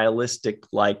stylistic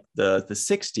like the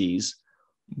 60s,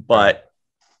 but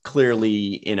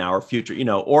clearly in our future, you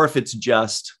know, or if it's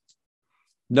just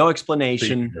no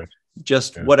explanation.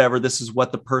 Just whatever. This is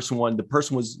what the person wanted. The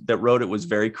person that wrote it was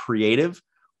very creative,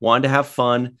 wanted to have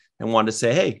fun, and wanted to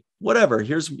say, "Hey, whatever.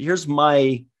 Here's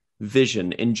my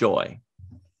vision. Enjoy."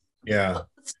 Yeah,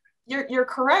 you're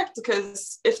correct,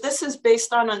 because if this is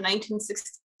based on a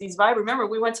 1960s vibe, remember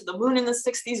we went to the moon in the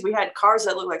 60s. We had cars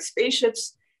that look like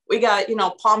spaceships. We got, you know,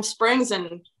 Palm Springs,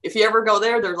 and if you ever go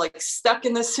there, they're like stuck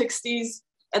in the 60s,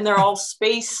 and they're all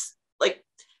space like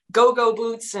go-go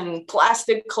boots and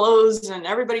plastic clothes, and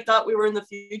everybody thought we were in the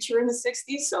future in the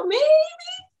 60s. So maybe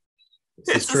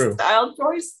it's a style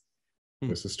choice.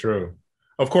 This is true.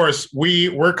 Of course,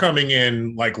 we're coming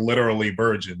in like literally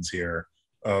virgins here.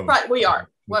 Right, we are.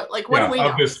 What do we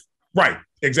know? Right,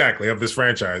 exactly, of this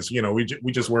franchise. You know, we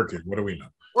just working. What do we know?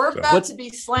 We're about to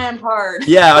be slammed hard.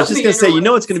 Yeah, I was just gonna say, you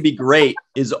know what's gonna be great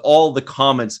is all the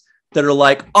comments that are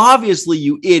like, obviously,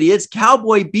 you idiots,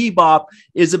 Cowboy Bebop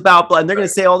is about, and they're going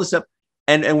to say all this stuff.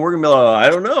 And we're going to be like, I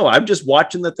don't know. I'm just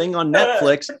watching the thing on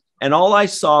Netflix. And all I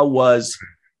saw was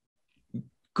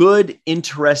good,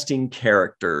 interesting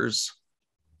characters,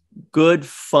 good,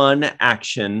 fun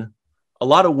action, a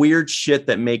lot of weird shit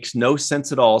that makes no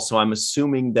sense at all. So I'm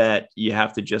assuming that you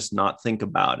have to just not think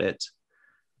about it.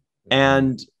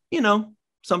 And, you know,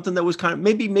 something that was kind of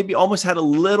maybe almost had a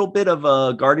little bit of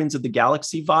a Guardians of the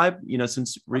Galaxy vibe, you know,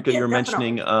 since Rico, you're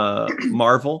mentioning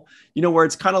Marvel, you know, where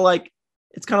it's kind of like,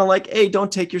 hey,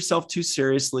 don't take yourself too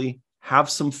seriously, have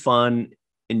some fun,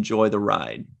 enjoy the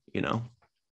ride, you know.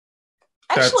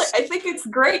 Actually, I think it's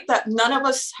great that none of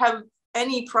us have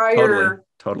any prior.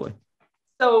 Totally.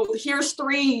 So here's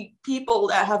 3 people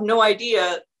that have no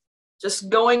idea, just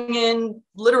going in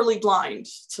literally blind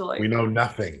to like. We know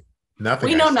nothing.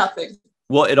 We know nothing.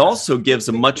 Well, it also gives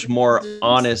a much more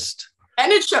honest.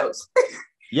 And it shows.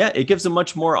 Yeah, it gives a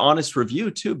much more honest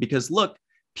review too, because look,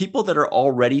 people that are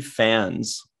already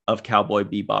fans of Cowboy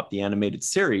Bebop, the animated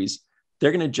series,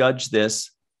 they're going to judge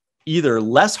this either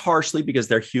less harshly because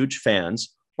they're huge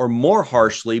fans, or more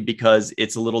harshly because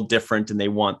it's a little different and they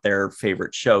want their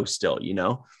favorite show still, you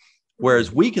know?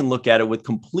 Whereas we can look at it with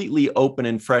completely open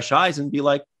and fresh eyes and be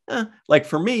like, like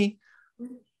for me,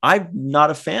 I'm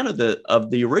not a fan of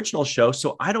the original show,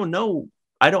 so I don't know.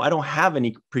 I don't have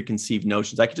any preconceived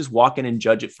notions. I could just walk in and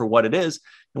judge it for what it is.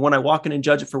 And when I walk in and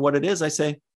judge it for what it is, I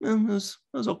say, it was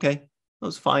okay. It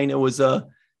was fine. It was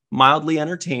mildly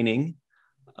entertaining.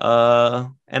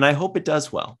 And I hope it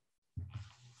does well.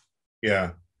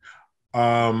 Yeah.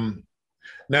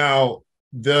 Now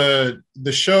the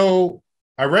show,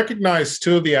 I recognize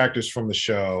 2 of the actors from the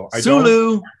show.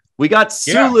 Sulu. We got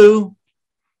Sulu. Yeah.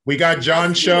 We got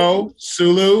John Cho,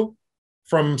 Sulu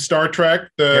from Star Trek.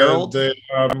 Harold.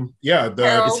 Harold.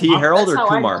 Is he Harold or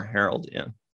Kumar? Harold. Yeah.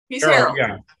 He's Harold.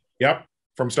 Yeah. Yep.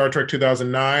 From Star Trek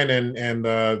 2009 and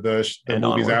the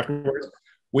movies afterwards.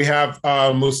 We have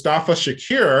Mustafa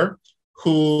Shakir,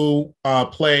 who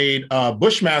played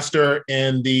Bushmaster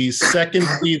in the 2nd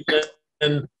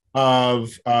season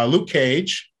of Luke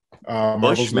Cage.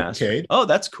 Marvel's Luke Cage. Oh,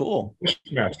 that's cool.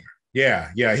 Bushmaster.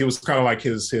 Yeah, he was kind of like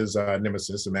his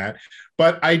nemesis in that.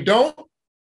 But I don't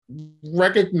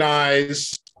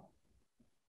recognize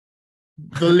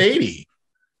the lady.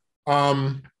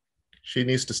 She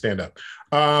needs to stand up.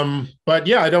 But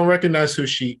yeah, I don't recognize who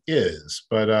she is.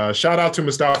 But shout out to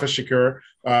Mustafa Shakur,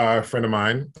 a friend of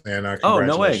mine, and congratulations. Oh,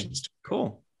 no way.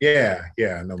 Cool. Yeah,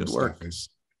 no, Good Mustafa's.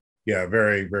 Yeah,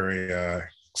 very, very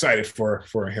excited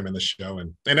for him in the show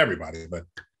and everybody, but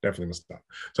definitely Mustafa.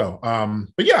 So,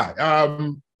 but yeah,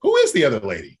 who is the other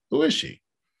lady? Who is she?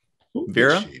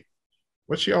 Vera?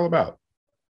 What's she all about?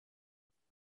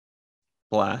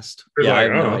 Blast. You're Yeah,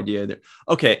 like, I have no idea either.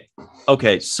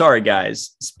 Okay. Sorry,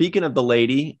 guys. Speaking of the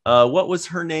lady, what was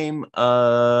her name?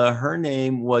 Her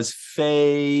name was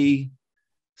Faye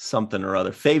something or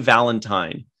other. Faye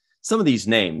Valentine. Some of these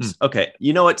names. Okay,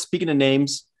 you know what? Speaking of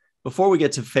names, before we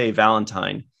get to Faye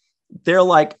Valentine,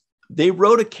 they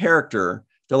wrote a character.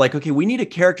 They're like, okay, we need a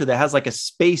character that has like a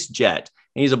space jet,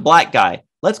 and he's a black guy.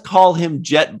 Let's call him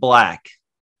Jet Black.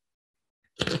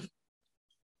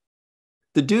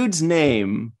 The dude's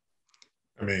name,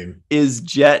 is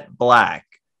Jet Black.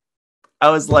 I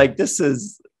was like, this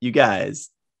is you guys.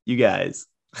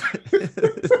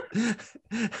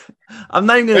 I'm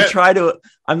not even going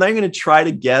to try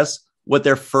to guess what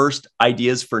their first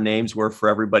ideas for names were for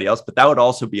everybody else, but that would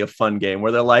also be a fun game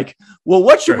where they're like, well,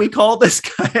 what should we call this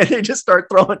guy? And they just start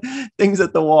throwing things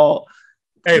at the wall.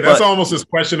 Hey, that's almost as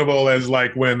questionable as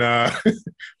like when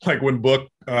Book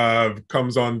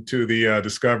comes on to the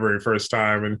Discovery first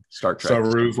time, and Star Trek.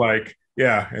 Saru's like,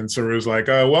 Saru's like,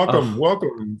 welcome,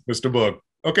 Mr. Book.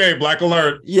 Okay, Black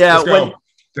Alert. Yeah.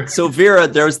 So Vera,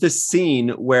 there's this scene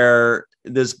where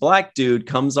this black dude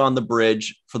comes on the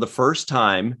bridge for the first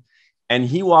time, and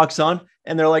he walks on,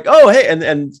 and they're like, oh, hey,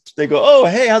 and they go, oh,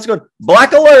 hey, how's it going?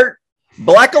 Black Alert.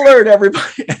 Black Alert,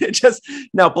 everybody.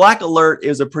 Now Black Alert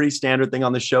is a pretty standard thing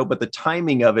on the show, but the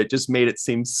timing of it just made it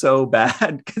seem so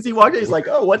bad because he walked in, he's like,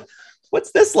 oh,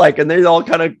 what's this like? And they all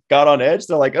kind of got on edge.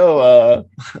 They're like, oh,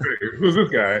 who's this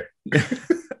guy?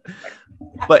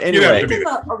 But anyway, in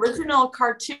the original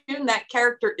cartoon, that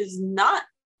character is not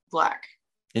black.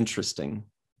 Interesting.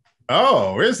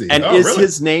 Oh, is he? And is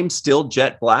his name still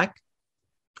Jet Black?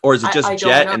 Or is it just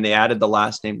Jet and they added the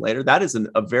last name later? That is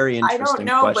a very interesting question.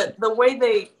 I don't know, but the way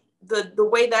the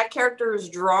way that character is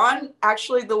drawn,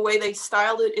 actually the way they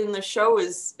styled it in the show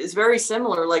is very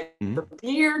similar. Like the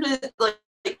beard is like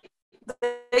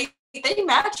they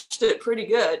matched it pretty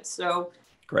good. So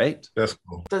great. That's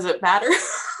cool. Does it matter?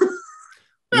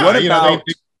 What about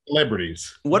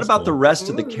celebrities? What about the rest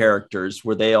of the characters?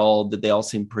 Did they all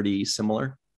seem pretty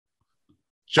similar?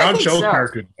 John Cho's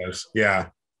character does, yeah.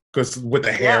 Because with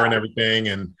the hair and everything,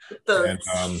 and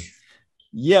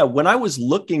when I was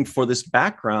looking for this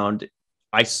background,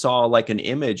 I saw like an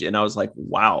image, and I was like,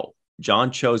 "Wow,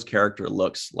 John Cho's character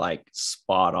looks like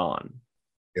spot on."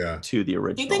 Yeah, to the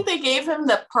original. Do you think they gave him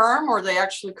the perm, or they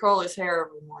actually curl his hair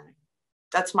every morning?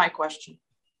 That's my question.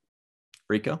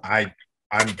 Rico, I'm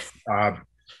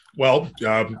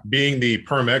being the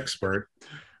perm expert.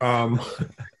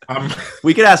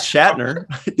 We could ask Shatner.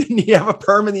 Didn't he have a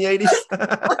perm in the 80s?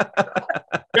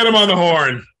 Get him on the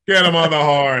horn.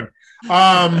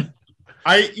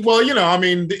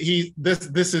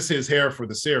 This is his hair for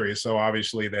the series. So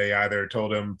obviously they either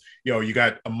told him, you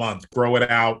got a month, grow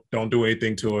it out, don't do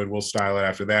anything to it, we'll style it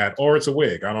after that. Or it's a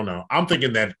wig. I don't know. I'm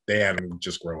thinking that they had him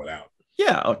just grow it out.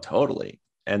 Yeah, oh, totally.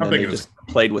 And then they just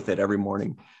played with it every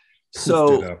morning.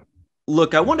 So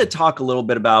look, I want to talk a little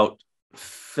bit about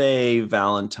Faye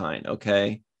Valentine,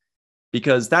 okay?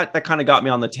 Because that kind of got me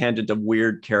on the tangent of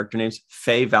weird character names.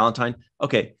 Faye Valentine.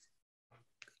 Okay.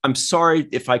 I'm sorry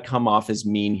if I come off as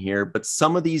mean here, but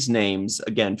some of these names,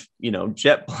 again,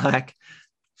 Jet Black,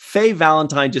 Faye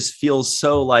Valentine just feels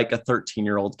so like a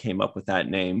 13-year-old came up with that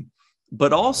name.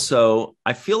 But also,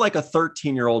 I feel like a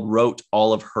 13-year-old wrote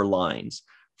all of her lines.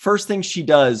 First thing she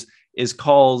does is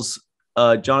calls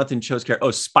Jonathan Cho's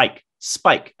character, Spike.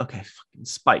 Okay, fucking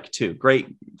Spike too. Great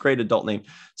adult name.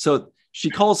 So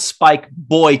she calls Spike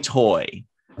Boy Toy.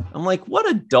 I'm like, what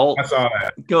adult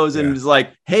goes and is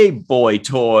like, hey, Boy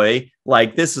Toy,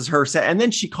 like this is her set. And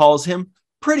then she calls him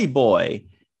Pretty Boy.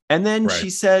 And then she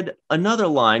said another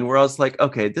line where I was like,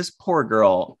 okay, this poor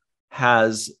girl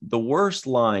has the worst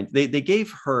line. They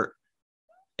gave her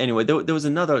anyway. There was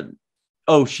another.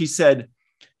 Oh, she said,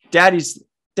 Daddy's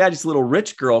little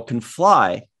rich girl can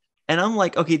fly. And I'm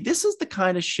like, okay, this is the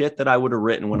kind of shit that I would have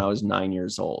written when I was 9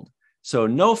 years old. So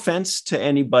no offense to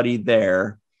anybody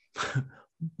there,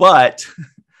 but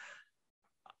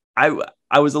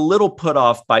I was a little put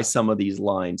off by some of these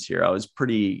lines here. I was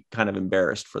pretty kind of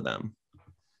embarrassed for them.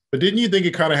 But didn't you think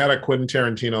it kind of had a Quentin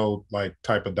Tarantino like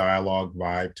type of dialogue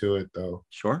vibe to it, though?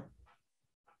 Sure.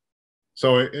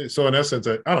 So in essence,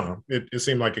 I don't know. It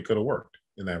seemed like it could have worked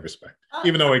in that respect.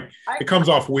 Even though it comes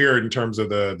off weird in terms of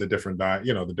the different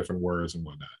the different words and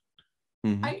whatnot.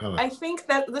 I think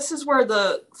that this is where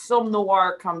the film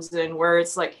noir comes in, where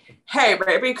it's like, hey,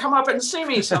 baby, come up and see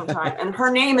me sometime. And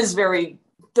her name is very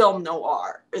film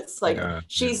noir. It's like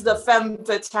she's the femme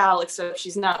fatale, except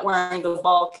she's not wearing the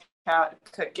ball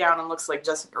cut gown and looks like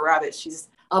Jessica Rabbit. She's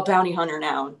a bounty hunter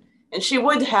now. And she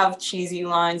would have cheesy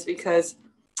lines because,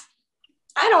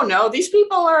 I don't know, these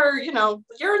people are,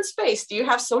 you're in space. Do you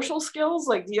have social skills?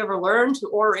 Like, do you ever learn to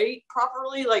orate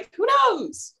properly? Like, who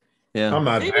knows? Yeah, I'm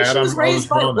not Maybe bad. she was raised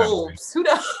by born that way. wolves. Who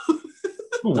knows?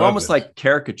 they're almost like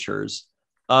caricatures.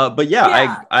 But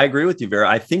yeah, I agree with you, Vera.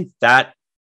 I think that,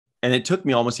 and it took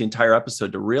me almost the entire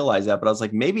episode to realize that, but I was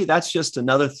like, maybe that's just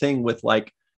another thing with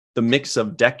like the mix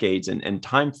of decades and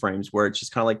time frames where it's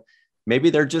just kind of like, maybe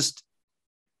they're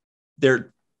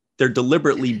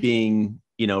deliberately being,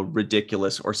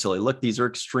 ridiculous or silly. Look, these are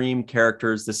extreme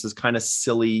characters. This is kind of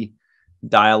silly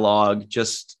dialogue.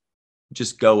 Just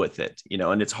go with it,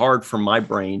 and it's hard for my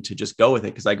brain to just go with it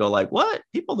because I go like, what?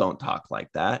 People don't talk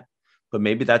like that. But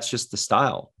maybe that's just the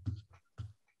style.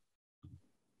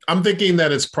 I'm thinking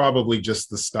that it's probably just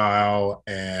the style,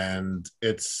 and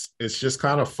it's just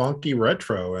kind of funky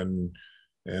retro, and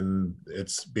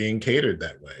it's being catered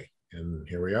that way. And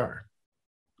here we are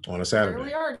on a Saturday. Here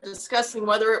we are discussing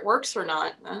whether it works or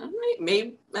not.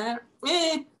 Maybe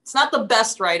it's not the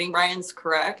best writing. Ryan's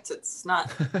correct. It's not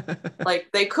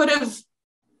like they could have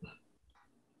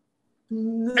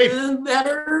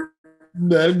better.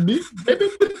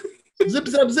 Zip,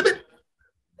 zip, zip it.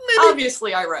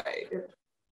 Obviously, I write.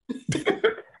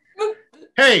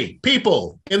 Hey,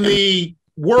 people in the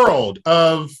world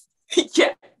of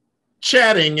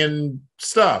chatting and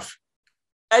stuff.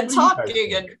 And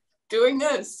talking and doing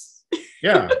this.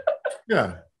 Yeah.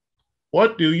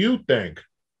 What do you think?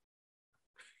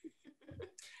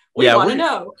 We want to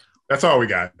know. That's all we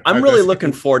got. I'm really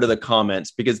looking forward to the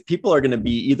comments because people are going to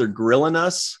be either grilling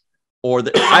us or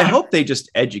I hope they just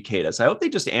educate us. I hope they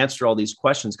just answer all these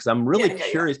questions because I'm really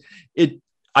curious.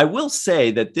 I will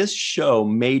say that this show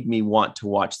made me want to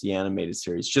watch the animated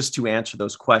series just to answer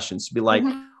those questions, to be like,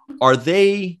 are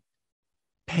they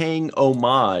paying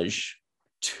homage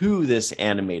to this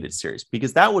animated series?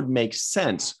 Because that would make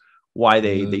sense why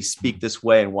they speak this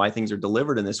way and why things are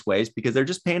delivered in this way, is because they're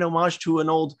just paying homage to an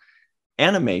old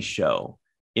anime show,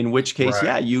 in which case,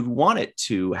 you'd want it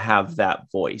to have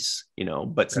that voice,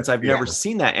 but since I've never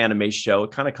seen that anime show,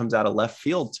 it kind of comes out of left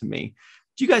field to me.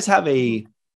 Do you guys have a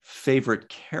favorite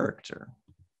character?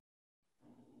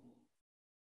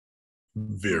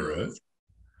 Vera.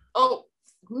 Oh,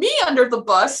 me under the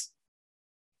bus.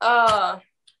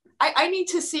 I need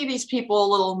to see these people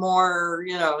a little more,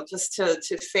 just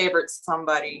to favorite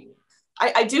somebody.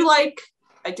 I do like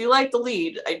the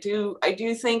lead. I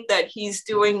do think that he's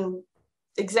doing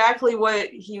exactly what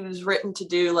he was written to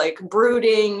do, like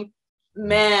brooding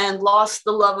man, lost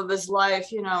the love of his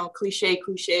life, cliche,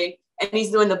 and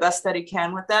he's doing the best that he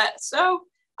can with that. So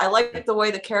I like the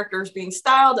way the character is being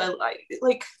styled. I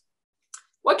like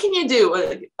what can you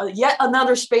do? Yet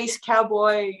another space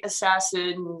cowboy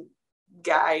assassin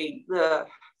guy.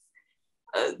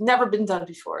 Never been done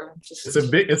before.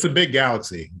 It's a big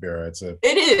galaxy, Vera.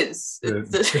 It is. And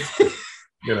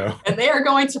they are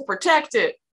going to protect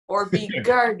it or be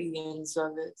guardians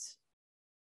of it.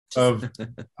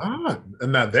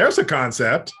 And now there's a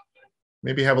concept.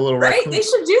 Maybe have a little right. They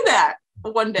should do that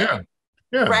one day.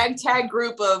 Yeah. Ragtag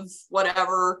group of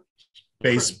whatever.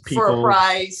 Base people for a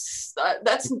price.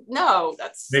 That's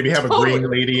maybe have a green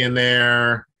lady in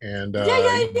there, and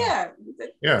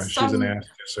she's an ass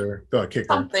kisser. Kick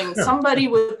something. Somebody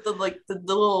with the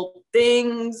little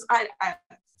things.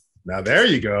 Now there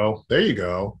you go,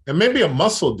 and maybe a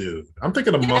muscle dude. I'm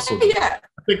thinking of muscle dude. I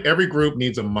think every group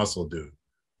needs a muscle dude.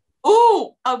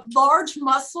 Ooh, a large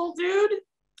muscle dude.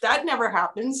 That never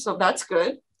happens, so that's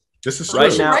good. This is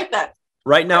right now. Write that.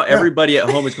 Right now, everybody at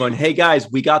home is going, "Hey guys,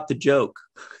 we got the joke."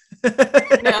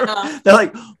 They're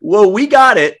like, "Well, we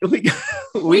got it. We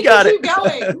got it."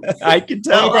 Going. I can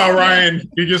tell. How about Ryan?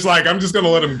 You're just like, I'm just going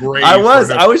to let him grade. I was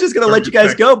just going to let you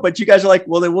guys go, but you guys are like,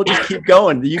 "Well, then we'll just keep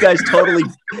going." You guys totally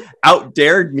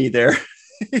outdared me there.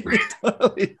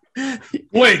 Totally.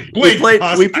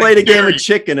 We played a game of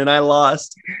chicken, and I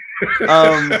lost.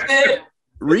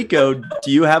 Rico,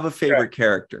 do you have a favorite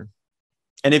character?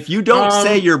 And if you don't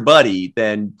say your buddy,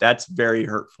 then that's very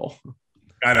hurtful.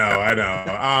 I know.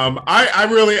 I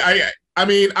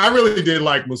really did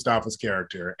like Mustafa's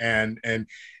character, and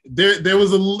there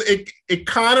was it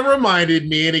kind of reminded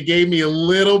me, and it gave me a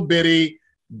little bit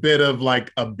of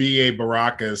like a B.A.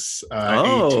 Baracus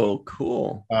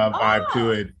cool vibe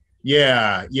to it.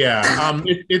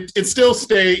 It still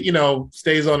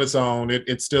stays on its own.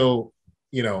 It's still,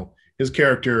 his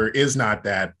character is not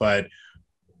that, but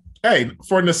hey,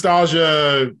 for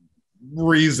nostalgia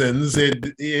reasons,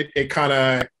 it kind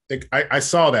of, I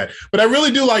saw that. But I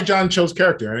really do like John Cho's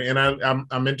character, and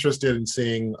I'm interested in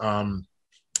seeing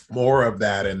more of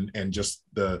that and just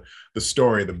the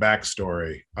story, the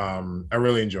backstory. I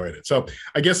really enjoyed it. So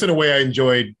I guess in a way I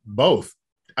enjoyed both.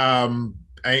 And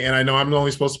I know I'm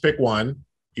only supposed to pick one,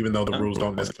 even though the rules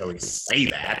don't necessarily say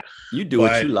that. You do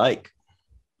what you like.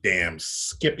 Damn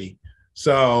Skippy.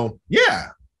 So yeah,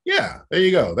 there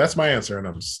you go. That's my answer, and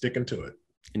I'm sticking to it.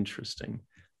 Interesting. I'm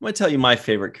going to tell you my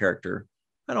favorite character.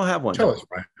 I don't have one. Tell us,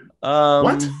 Brian.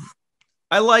 What?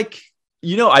 I like,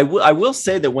 I will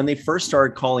say that when they first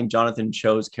started calling Jonathan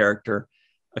Cho's character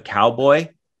a cowboy,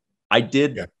 I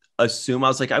did assume, I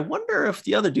was like, I wonder if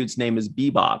the other dude's name is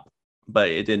Bebop, but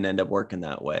it didn't end up working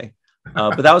that way.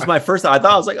 But that was my first thought.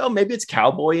 I was like, oh, maybe it's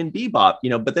Cowboy and Bebop,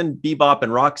 but then Bebop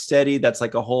and Rocksteady, that's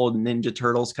like a whole Ninja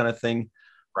Turtles kind of thing.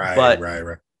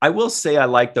 Right. I will say I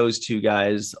like those two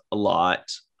guys a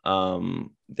lot.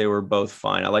 They were both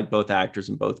fine. I like both actors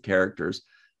and both characters.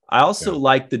 I also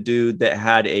like the dude that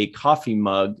had a coffee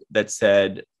mug that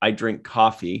said, I drink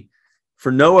coffee,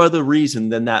 for no other reason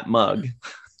than that mug.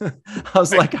 I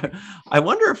was like, I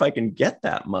wonder if I can get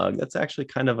that mug. That's actually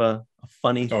kind of a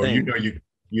funny thing. You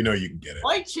can get it.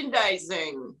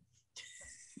 Merchandising.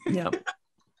 Yeah.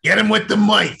 Get him with the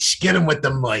merch. Get him with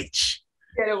the merch.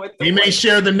 He may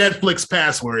share the Netflix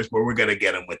passwords, but we're gonna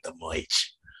get him with the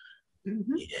merch.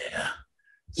 Mm-hmm. Yeah.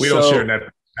 We don't share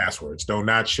Netflix passwords. Do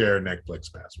not share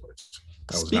Netflix passwords.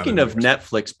 Speaking of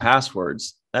Netflix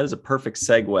passwords, that is a perfect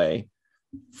segue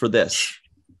for this.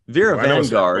 Vera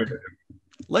VanGuard,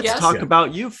 let's talk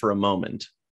about you for a moment,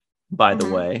 by the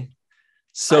way.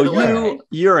 So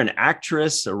you're an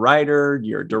actress, a writer,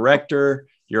 you're a director,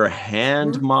 you're a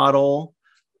hand model.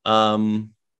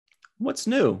 What's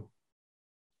new?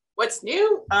 What's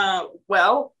new?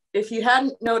 Well, if you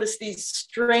hadn't noticed these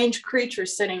strange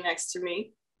creatures sitting next to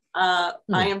me, I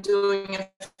am doing a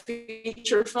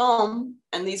feature film,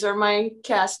 and these are my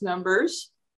cast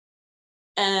members.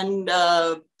 And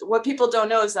what people don't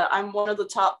know is that I'm one of the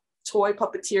top toy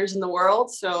puppeteers in the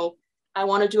world. So I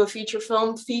want to do a feature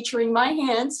film featuring my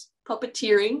hands,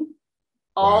 puppeteering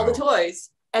all the toys,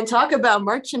 and talk about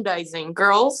merchandising.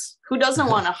 Girls, who doesn't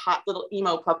want a hot little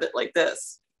emo puppet like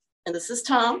this? And this is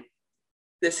Tom.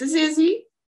 This is Izzy.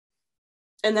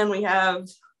 And then we have,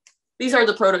 these are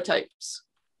the prototypes.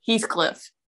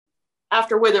 Heathcliff,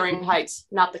 after Wuthering Heights,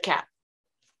 not the cat.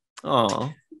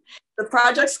 Oh. The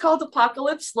project's called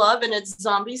Apocalypse Love, and it's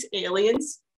zombies,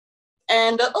 aliens,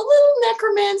 and a little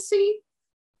necromancy.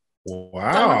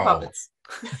 Wow.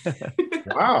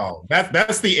 Wow.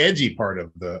 That's the edgy part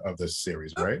of the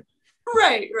series, right?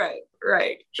 Right.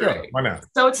 Sure, right. Why not?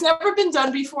 So it's never been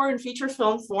done before in feature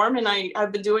film form, and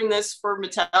I've been doing this for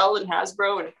Mattel and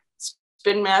Hasbro and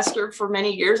Spin Master for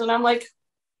many years, and I'm like,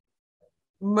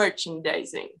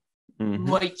 merchandising. So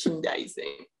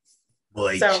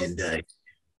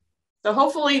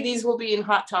hopefully these will be in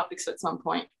Hot Topics at some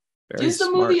point. Use the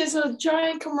movie as a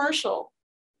giant commercial.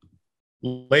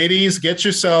 Ladies, get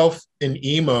yourself an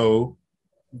emo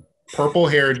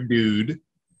purple-haired dude,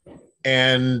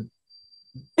 and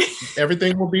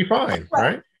everything will be fine,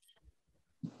 right?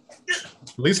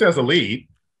 At least as a lead.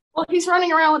 Well, he's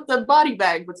running around with the body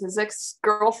bag with his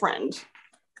ex-girlfriend.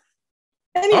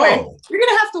 Anyway, you're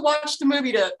going to have to watch the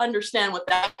movie to understand what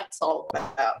that's all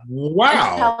about. Wow.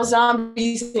 And how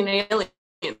zombies and aliens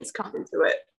come into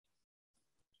it.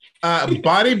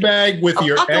 Body bag with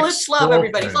your Apocalypse Love,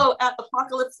 everybody. So at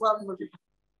Apocalypse Love movie.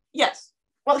 Yes.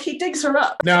 Well, he digs her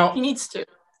up. Now he needs to.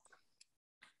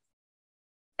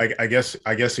 I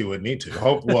guess he would need to.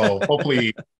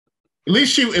 Hopefully, at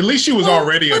least she was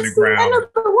already underground. The end of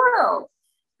the world.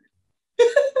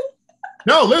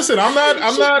 No, listen, I'm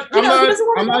not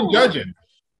judging.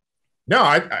 No,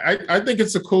 I think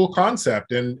it's a cool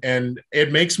concept, and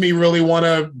it makes me really want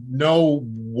to know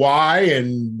why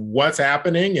and what's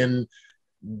happening, and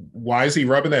why is he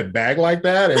rubbing that bag like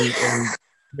that, and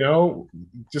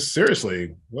just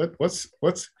seriously, what's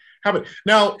happening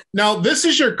now? This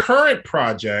is your current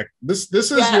project. This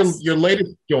is your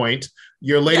latest joint,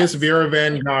 your latest Vera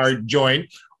VanGuard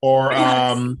joint, or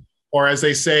as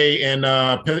they say in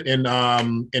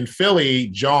Philly,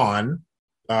 John.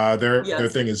 Their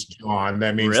thing is John.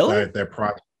 That means their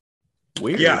project.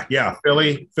 Weird. Yeah.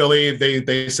 Philly.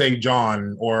 They say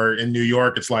John, or in New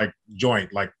York, it's like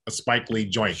joint, like a Spike Lee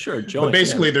joint. Sure, joint. But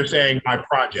basically, they're saying my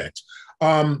project.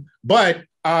 But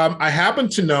I happen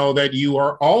to know that you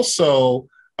are also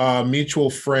mutual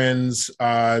friends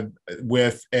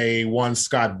with one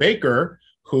Scott Baker,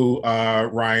 who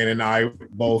Ryan and I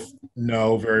both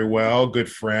know very well, good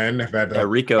friend. Have had the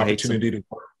opportunity to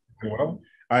work well.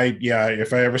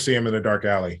 If I ever see him in a dark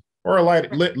alley or a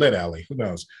lit alley, who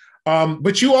knows?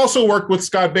 But you also worked with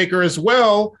Scott Baker as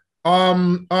well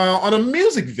on a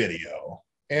music video.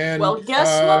 And well,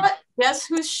 guess what? Guess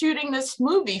who's shooting this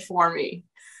movie for me?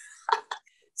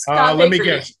 Scott Baker. Let me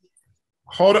guess.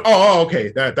 Hold on. Oh,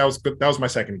 okay. That was good. That was my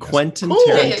second guess. Quentin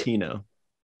Tarantino.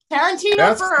 Tarantino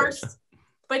that's first,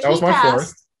 but he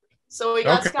passed. So we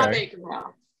got Scott Baker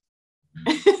now.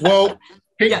 Well,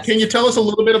 can you tell us a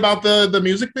little bit about the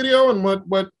music video and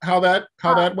how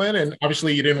that went? And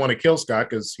obviously you didn't want to kill Scott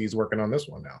because he's working on this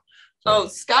one now. So. Oh,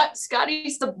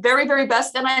 Scotty's the very, very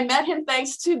best. And I met him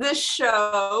thanks to this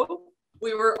show.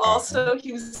 He was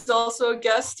also a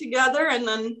guest together. And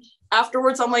then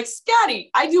afterwards, I'm like,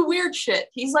 Scotty, I do weird shit.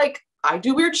 He's like, I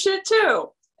do weird shit too.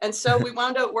 And so we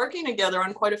wound up working together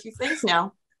on quite a few things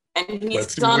now. And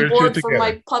he's on board for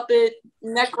my puppet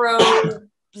necro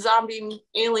zombie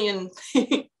alien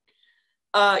thing.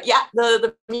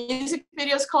 The music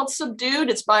video is called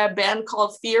Subdued. It's by a band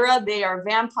called Vera. They are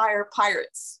vampire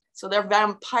pirates. So they're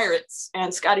vampirates.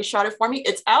 And Scotty shot it for me.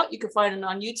 It's out. You can find it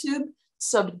on YouTube.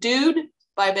 Subdued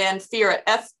by band Fira,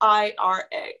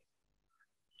 F-I-R-A.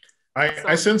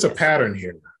 I sense a pattern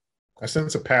here. I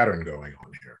sense a pattern going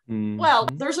on here. Mm-hmm. Well,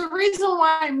 there's a reason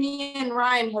why me and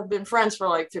Ryan have been friends for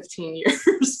like 15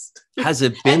 years. Has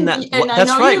it been that? And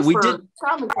that's right.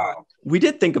 We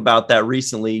did think about that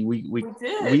recently. We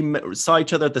did. Saw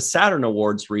each other at the Saturn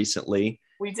Awards recently.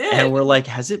 We did. And we're like,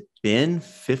 has it been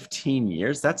 15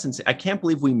 years? That's insane. I can't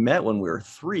believe we met when we were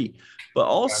 3. But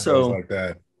also, like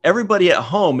that. Everybody at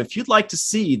home, if you'd like to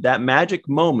see that magic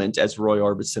moment, as Roy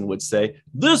Orbison would say,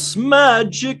 this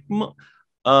magic you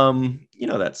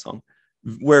know that song,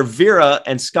 where Vera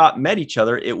and Scott met each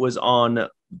other. It was on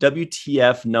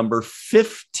WTF number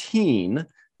 15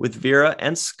 with Vera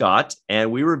and Scott,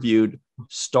 and we reviewed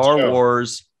Star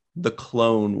Wars The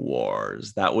Clone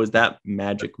Wars. That was that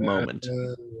magic moment.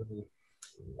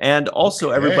 And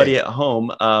also, everybody at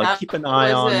home, keep an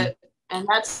eye on it. And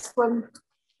that's when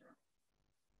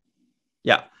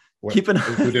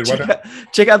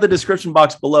check out the description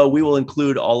box below. We will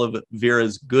include all of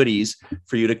Vera's goodies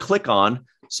for you to click on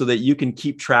so that you can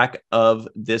keep track of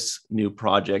this new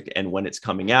project and when it's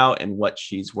coming out and what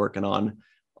she's working on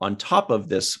top of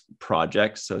this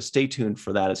project. So stay tuned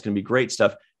for that. It's going to be great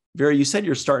stuff. Vera, you said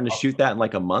you're starting to shoot that in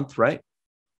like a month, right?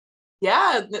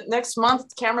 Yeah, next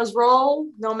month cameras roll,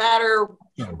 no matter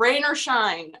rain or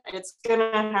shine. It's going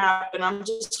to happen. I'm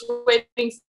just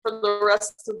waiting for the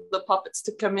rest of the puppets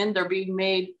to come in. They're being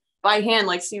made by hand.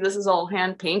 Like, see, this is all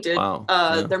hand painted. Wow.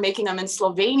 They're making them in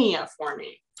Slovenia for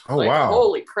me. Oh, wow.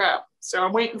 Holy crap. So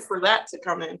I'm waiting for that to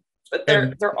come in. But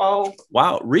they're all...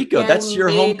 Wow, Rico, that's your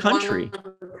home country.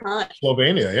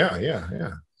 Slovenia,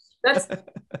 yeah. That's...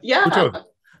 Yeah.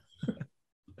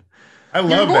 I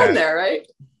love You're born that. there, right?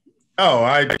 Oh,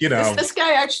 This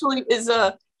guy actually is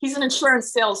he's an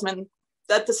insurance salesman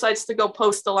that decides to go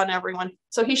postal on everyone.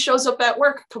 So he shows up at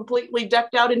work completely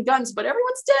decked out in guns, but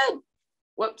everyone's dead.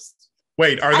 Whoops.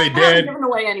 Wait, are they dead? I haven't given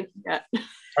away anything yet.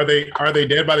 Are they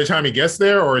dead by the time he gets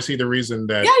there, or is he the reason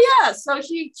that? Yeah. So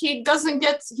he doesn't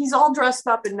get. He's all dressed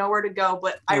up and nowhere to go.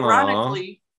 But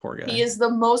ironically, poor guy. He is the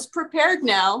most prepared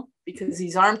now because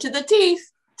he's armed to the teeth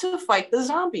to fight the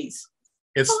zombies.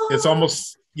 It's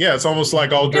almost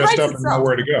like all dressed up and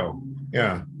nowhere to go.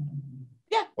 Yeah.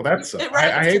 Yeah. Well, that's it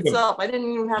writes itself. I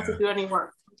didn't even have to do any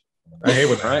work. I hate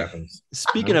when that happens.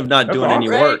 Speaking of not doing any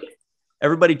work,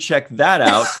 everybody check that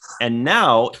out. And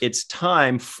now it's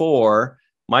time for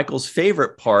Michael's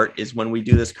favorite part is when we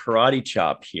do this karate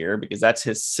chop here, because that's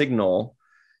his signal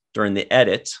during the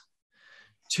edit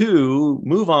to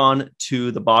move on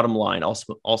to the bottom line,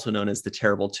 also known as the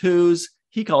terrible twos.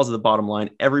 He calls it the bottom line.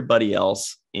 Everybody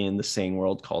else in the sane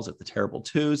world calls it the terrible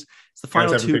twos. It's the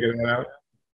final two. Figured that out?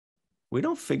 We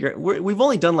don't figure it. We've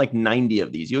only done like 90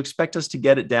 of these. You expect us to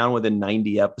get it down within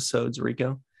 90 episodes,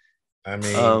 Rico? I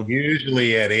mean,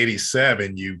 usually at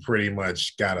 87, you pretty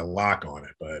much got a lock on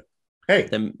it. But hey,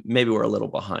 then maybe we're a little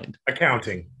behind.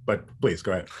 Accounting, but please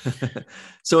go ahead.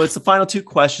 So it's the final 2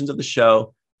 questions of the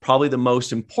show, probably the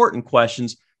most important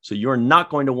questions. So you're not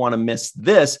going to want to miss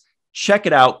this. Check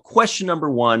it out. Question number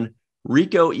 1,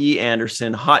 Rico E.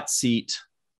 Anderson, hot seat,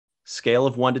 scale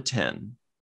of 1 to 10.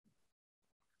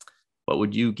 What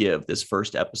would you give this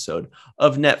first episode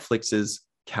of Netflix's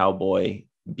Cowboy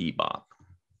Bebop?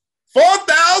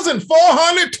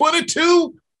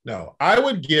 4,422. No, I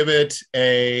would give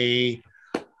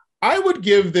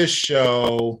this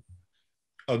show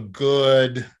a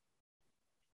good,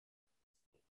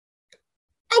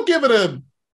 I'll give it a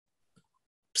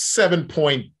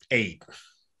 7.8.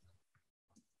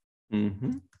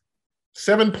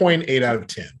 7.8 out of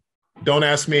 10. Don't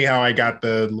ask me how I got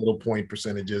the little point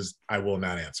percentages. I will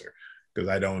not answer because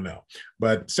I don't know.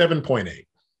 But 7.8.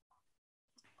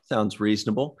 Sounds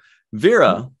reasonable.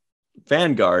 Vera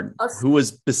VanGuard, who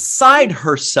was beside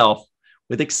herself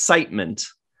with excitement,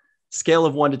 scale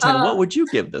of 1 to 10, what would you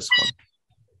give this one?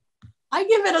 I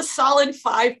give it a solid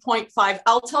 5.5.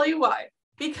 I'll tell you why.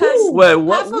 Because wait,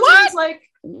 what? Like,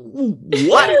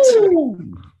 what?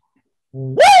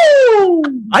 Woo!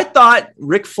 I thought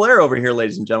Ric Flair over here,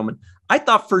 ladies and gentlemen. I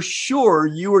thought for sure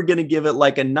you were going to give it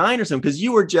like a 9 or something because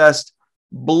you were just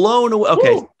blown away.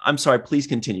 Okay, Woo. I'm sorry. Please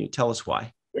continue. Tell us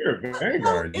why.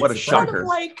 What a shocker! Sort of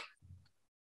like,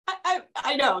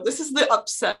 I know this is the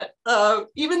upset.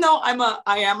 Even though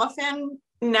I am a fan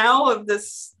now of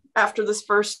this after this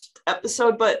first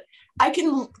episode, but I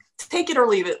can take it or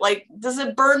leave it. Like, does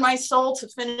it burn my soul to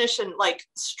finish and like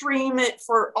stream it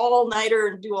for all nighter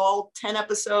and do all 10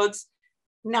 episodes?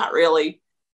 Not really.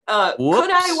 Could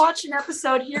I watch an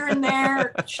episode here and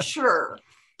there? Sure.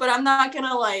 But I'm not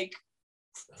gonna like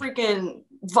freaking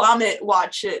vomit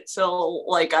watch it. So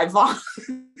like I vomit,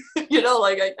 you know,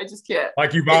 like I just can't.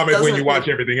 Like you vomit when you watch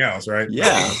everything else, right?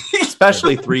 Yeah.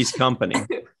 Especially Three's Company.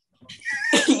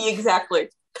 Exactly.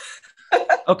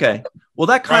 Okay. Well,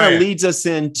 that kind of leads us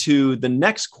into the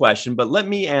next question, but let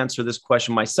me answer this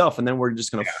question myself, and then we're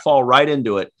just going to fall right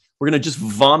into it. We're going to just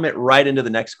vomit right into the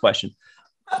next question.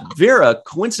 Vera,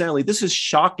 coincidentally, this is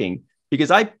shocking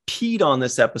because I peed on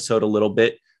this episode a little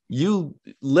bit. You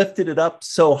lifted it up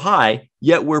so high,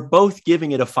 yet we're both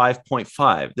giving it a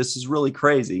 5.5. This is really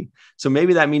crazy. So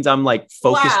maybe that means I'm like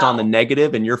focused on the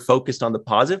negative and you're focused on the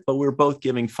positive, but we're both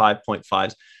giving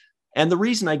 5.5s. And the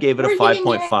reason I gave it a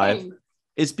 5.5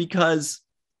 is because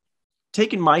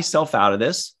taking myself out of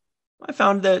this, I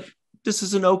found that this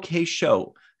is an okay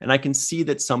show. And I can see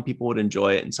that some people would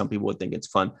enjoy it and some people would think it's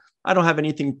fun. I don't have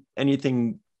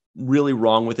anything really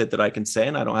wrong with it that I can say,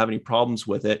 and I don't have any problems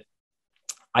with it.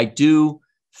 I do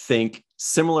think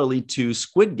similarly to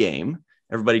Squid Game,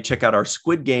 everybody check out our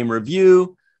Squid Game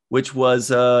review, which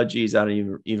was, I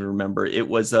don't even remember. It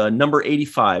was number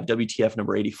 85, WTF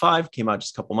number 85, came out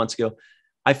just a couple months ago.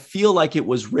 I feel like it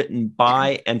was written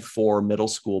by and for middle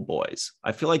school boys.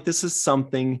 I feel like this is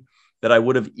something that I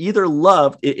would have either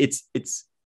loved. It's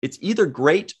either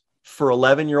great for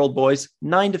 11-year-old boys,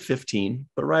 9 to 15,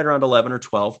 but right around 11 or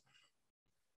 12,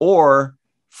 or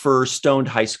for stoned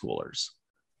high schoolers.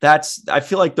 I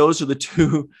feel like those are the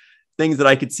two things that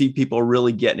I could see people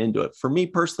really getting into it. For me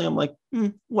personally, I'm like,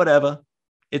 whatever.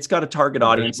 It's got a target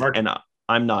audience and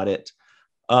I'm not it.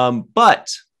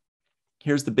 But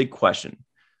here's the big question.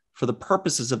 For the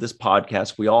purposes of this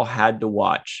podcast, we all had to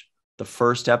watch the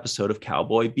first episode of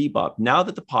Cowboy Bebop. Now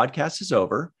that the podcast is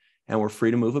over and we're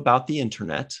free to move about the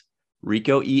internet,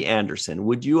 Rico E. Anderson,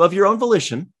 would you, of your own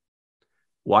volition,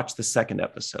 watch the second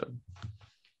episode?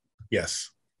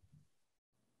 Yes.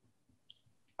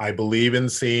 I believe in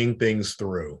seeing things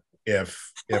through.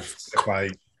 If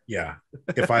I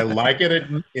like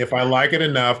it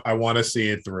enough, I want to see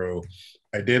it through.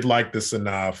 I did like this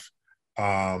enough.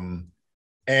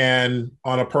 And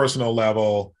on a personal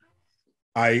level,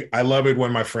 I love it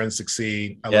when my friends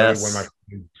succeed. I love it when my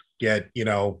friends get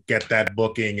that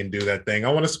booking and do that thing.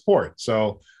 I want to support.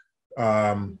 So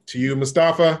to you,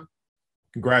 Mustafa,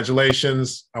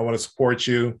 congratulations. I want to support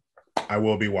you. I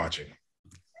will be watching.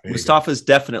 Mustafa's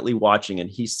definitely watching, and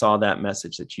he saw that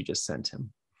message that you just sent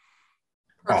him.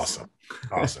 Awesome.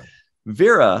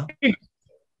 Vera.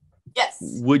 Yes.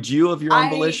 Would you, of your own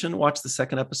volition, watch the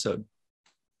second episode?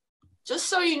 Just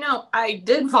so you know, I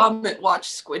did vomit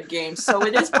watch Squid Game, so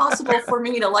it is possible for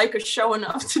me to like a show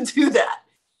enough to do that.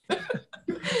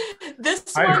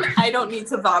 This one, I don't need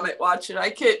to vomit watch it.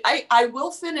 I will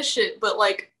finish it, but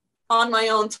like on my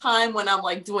own time when I'm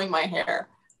like doing my hair,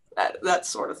 that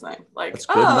sort of thing. Like,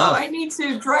 enough. I need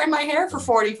to dry my hair for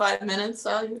 45 minutes.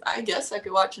 I guess I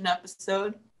could watch an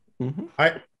episode. Mm-hmm.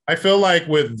 I feel like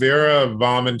with Vera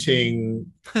vomiting,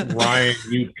 Ryan,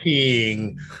 you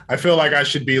peeing, I feel like I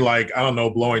should be like, I don't know,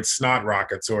 blowing snot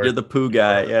rockets or you're the poo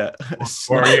guy,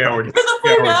 or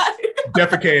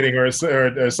defecating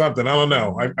or something. I don't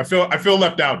know. I feel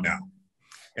left out now.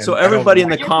 And so everybody in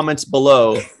the comments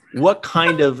below, what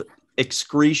kind of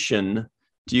excretion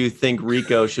do you think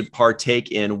Rico should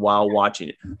partake in while watching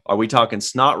it? Are we talking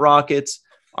snot rockets?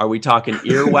 Are we talking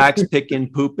earwax picking,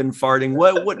 pooping, farting?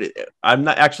 What? I'm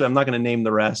not going to name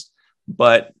the rest,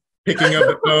 but picking up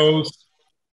the nose.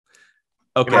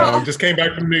 Okay. Just came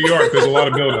back from New York. There's a lot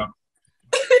of buildup.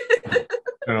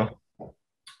 No,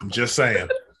 I'm just saying.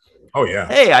 Oh yeah.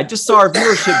 Hey, I just saw our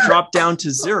viewership drop down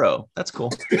to 0. That's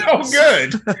cool. Oh,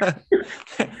 good.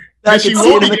 I She can see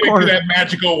will it in be the getting to corner. that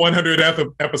magical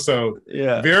 100th episode.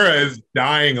 Yeah. Vera is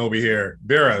dying over here.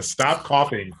 Vera, stop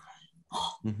coughing.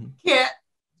 Mhm.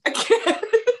 I can't.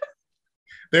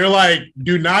 They're like,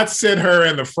 do not sit her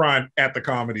in the front at the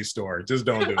Comedy Store. Just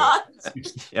don't do it.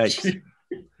 Yikes.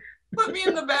 Put me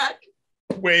in the back.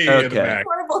 Way in the Okay. back.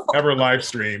 Horrible. Ever live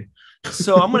stream.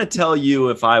 So I'm going to tell you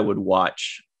if I would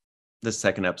watch the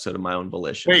second episode of My Own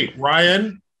Volition. Wait,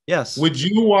 Ryan, Yes. would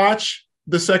you watch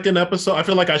the second episode? I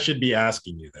feel like I should be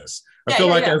asking you this. I Yeah, feel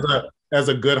yeah, like yeah. as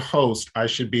a good host, I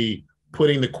should be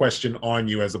putting the question on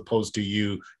you as opposed to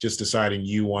you just deciding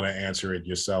you want to answer it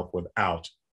yourself without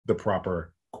the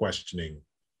proper questioning.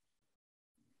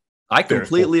 I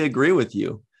completely agree with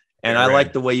you. And I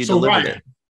like the way you delivered Ryan, it.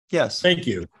 Yes. thank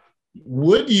you.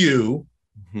 Would you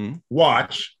Mhm.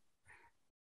 watch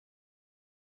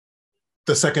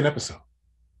the second episode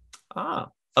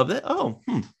Of it? Oh,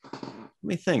 Let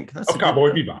me think. That's of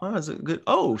Cowboy Bebop? Oh, that's a good.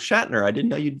 Oh, Shatner. I didn't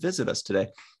know you'd visit us today.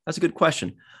 That's a good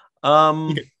question.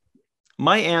 Okay.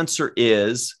 My answer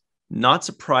is not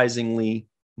surprisingly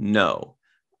no.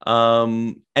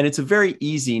 And it's a very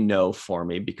easy no for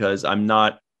me because I'm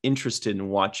not interested in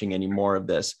watching any more of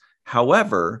this.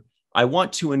 However, I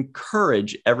want to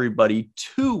encourage everybody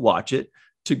to watch it,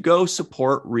 to go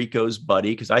support Rico's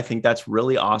buddy, because I think that's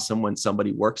really awesome when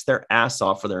somebody works their ass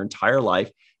off for their entire life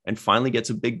and finally gets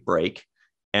a big break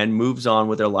and moves on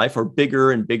with their life, or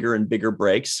bigger and bigger and bigger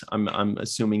breaks. I'm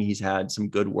assuming he's had some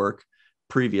good work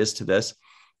previous to this.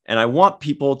 And I want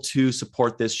people to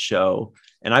support this show.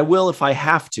 And I will if I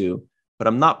have to, but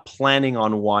I'm not planning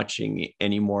on watching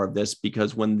any more of this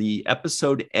because when the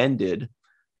episode ended,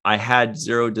 I had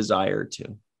zero desire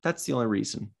to. That's the only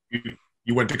reason.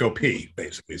 You went to go pee,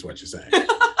 basically, is what you're saying.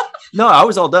 No, I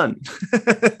was all done.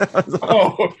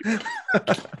 Oh,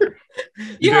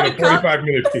 you had did a a cup?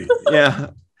 45-minute pee. Yeah.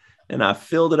 And I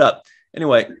filled it up.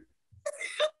 Anyway,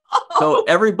 Oh. so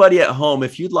everybody at home,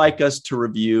 if you'd like us to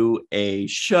review a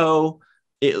show,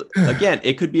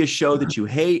 it could be a show that you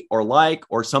hate or like,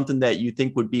 or something that you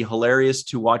think would be hilarious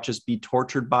to watch us be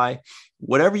tortured by.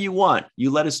 Whatever you want,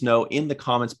 you let us know in the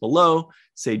comments below.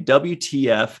 Say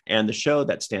WTF and the show,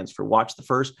 that stands for Watch the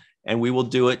First, and we will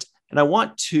do it. And I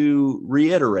want to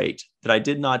reiterate that I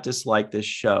did not dislike this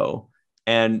show.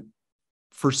 And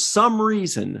for some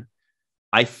reason,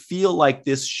 I feel like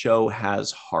this show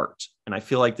has heart. And I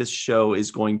feel like this show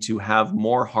is going to have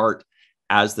more heart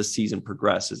as the season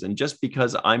progresses. And just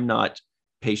because I'm not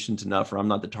patient enough or I'm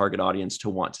not the target audience to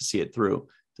want to see it through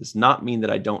does not mean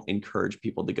that I don't encourage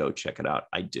people to go check it out.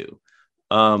 I do.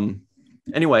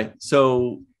 Anyway,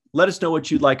 so let us know what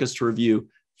you'd like us to review.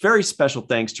 Very special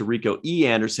thanks to Rico E.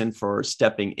 Anderson for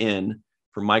stepping in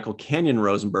for Michael Kenyon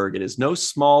Rosenberg. It is no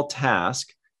small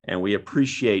task, and we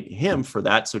appreciate him for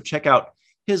that. So check out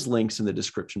his links in the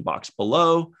description box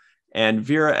below. And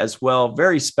Vera as well,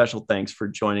 very special thanks for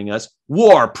joining us,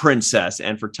 War Princess,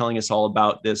 and for telling us all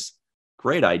about this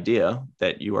great idea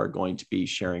that you are going to be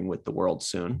sharing with the world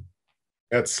soon.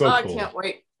 That's so I cool. can't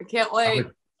wait. I can't wait.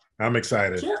 I'm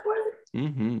excited. Can't wait.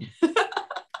 Mm-hmm.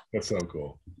 That's so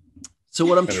cool. So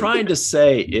what I'm trying to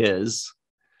say is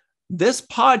this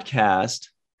podcast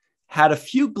had a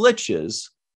few glitches,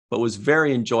 but was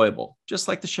very enjoyable, just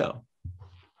like the show.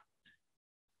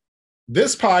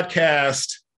 This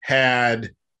podcast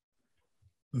had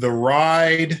the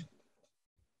ride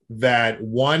that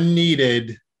one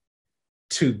needed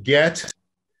to get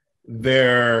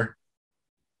their...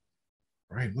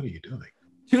 Ryan, what are you doing?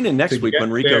 Tune in next To week get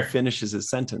when Rico there. finishes his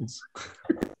sentence.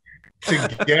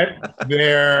 To get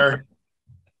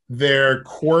their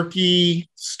quirky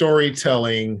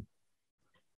storytelling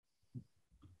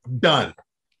done.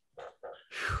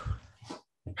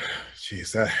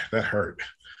 Jeez, that hurt.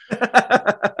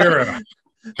 Vera,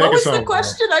 take What was us the home.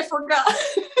 question? I forgot.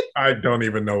 I don't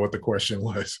even know what the question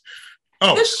was.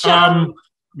 Oh, This show-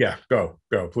 yeah, go,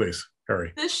 please,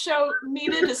 hurry. This show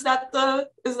needed, is that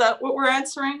what we're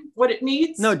answering? What it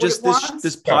needs? No, What just it this wants?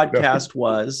 this podcast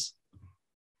was.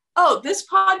 Oh, this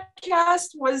podcast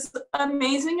was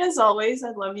amazing as always. I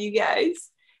love you guys.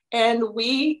 And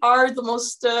we are the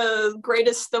most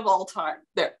greatest of all time.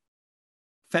 There.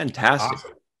 Fantastic.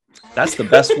 Awesome. That's the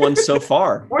best one so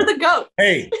far. We're the GOAT.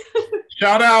 Hey,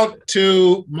 shout out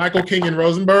to Michael Kenyon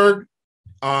Rosenberg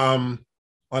on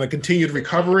a continued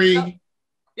recovery.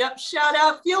 Yep. Shout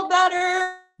out. Feel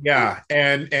better. Yeah,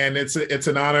 and it's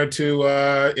an honor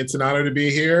to be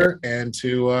here and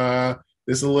to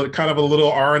this is a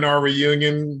little R&R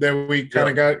reunion that we kind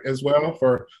of got as well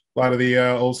for a lot of the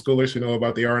old schoolers who know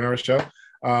about the R&R show.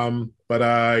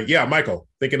 Yeah, Michael,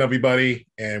 thinking of you, buddy,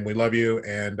 and we love you,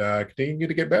 and continue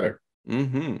to get better.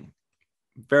 Mm-hmm.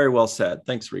 Very well said.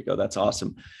 Thanks, Rico. That's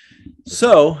awesome.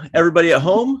 So everybody at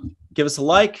home, give us a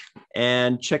like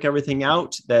and check everything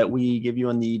out that we give you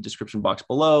in the description box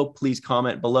below. Please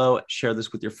comment below, share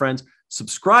this with your friends,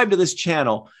 subscribe to this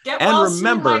channel. Get and well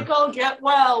remember, soon, Michael. Get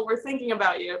well. We're thinking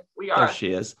about you. We are. There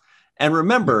she is. And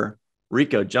remember,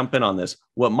 Rico, jump in on this.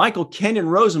 What Michael Kenyon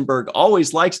Rosenberg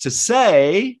always likes to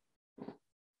say.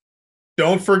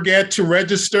 Don't forget to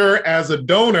register as a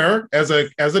donor, as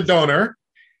a donor.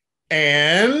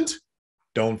 And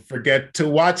don't forget to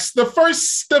watch the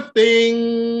first of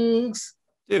things.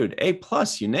 Dude, A+,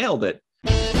 you nailed it.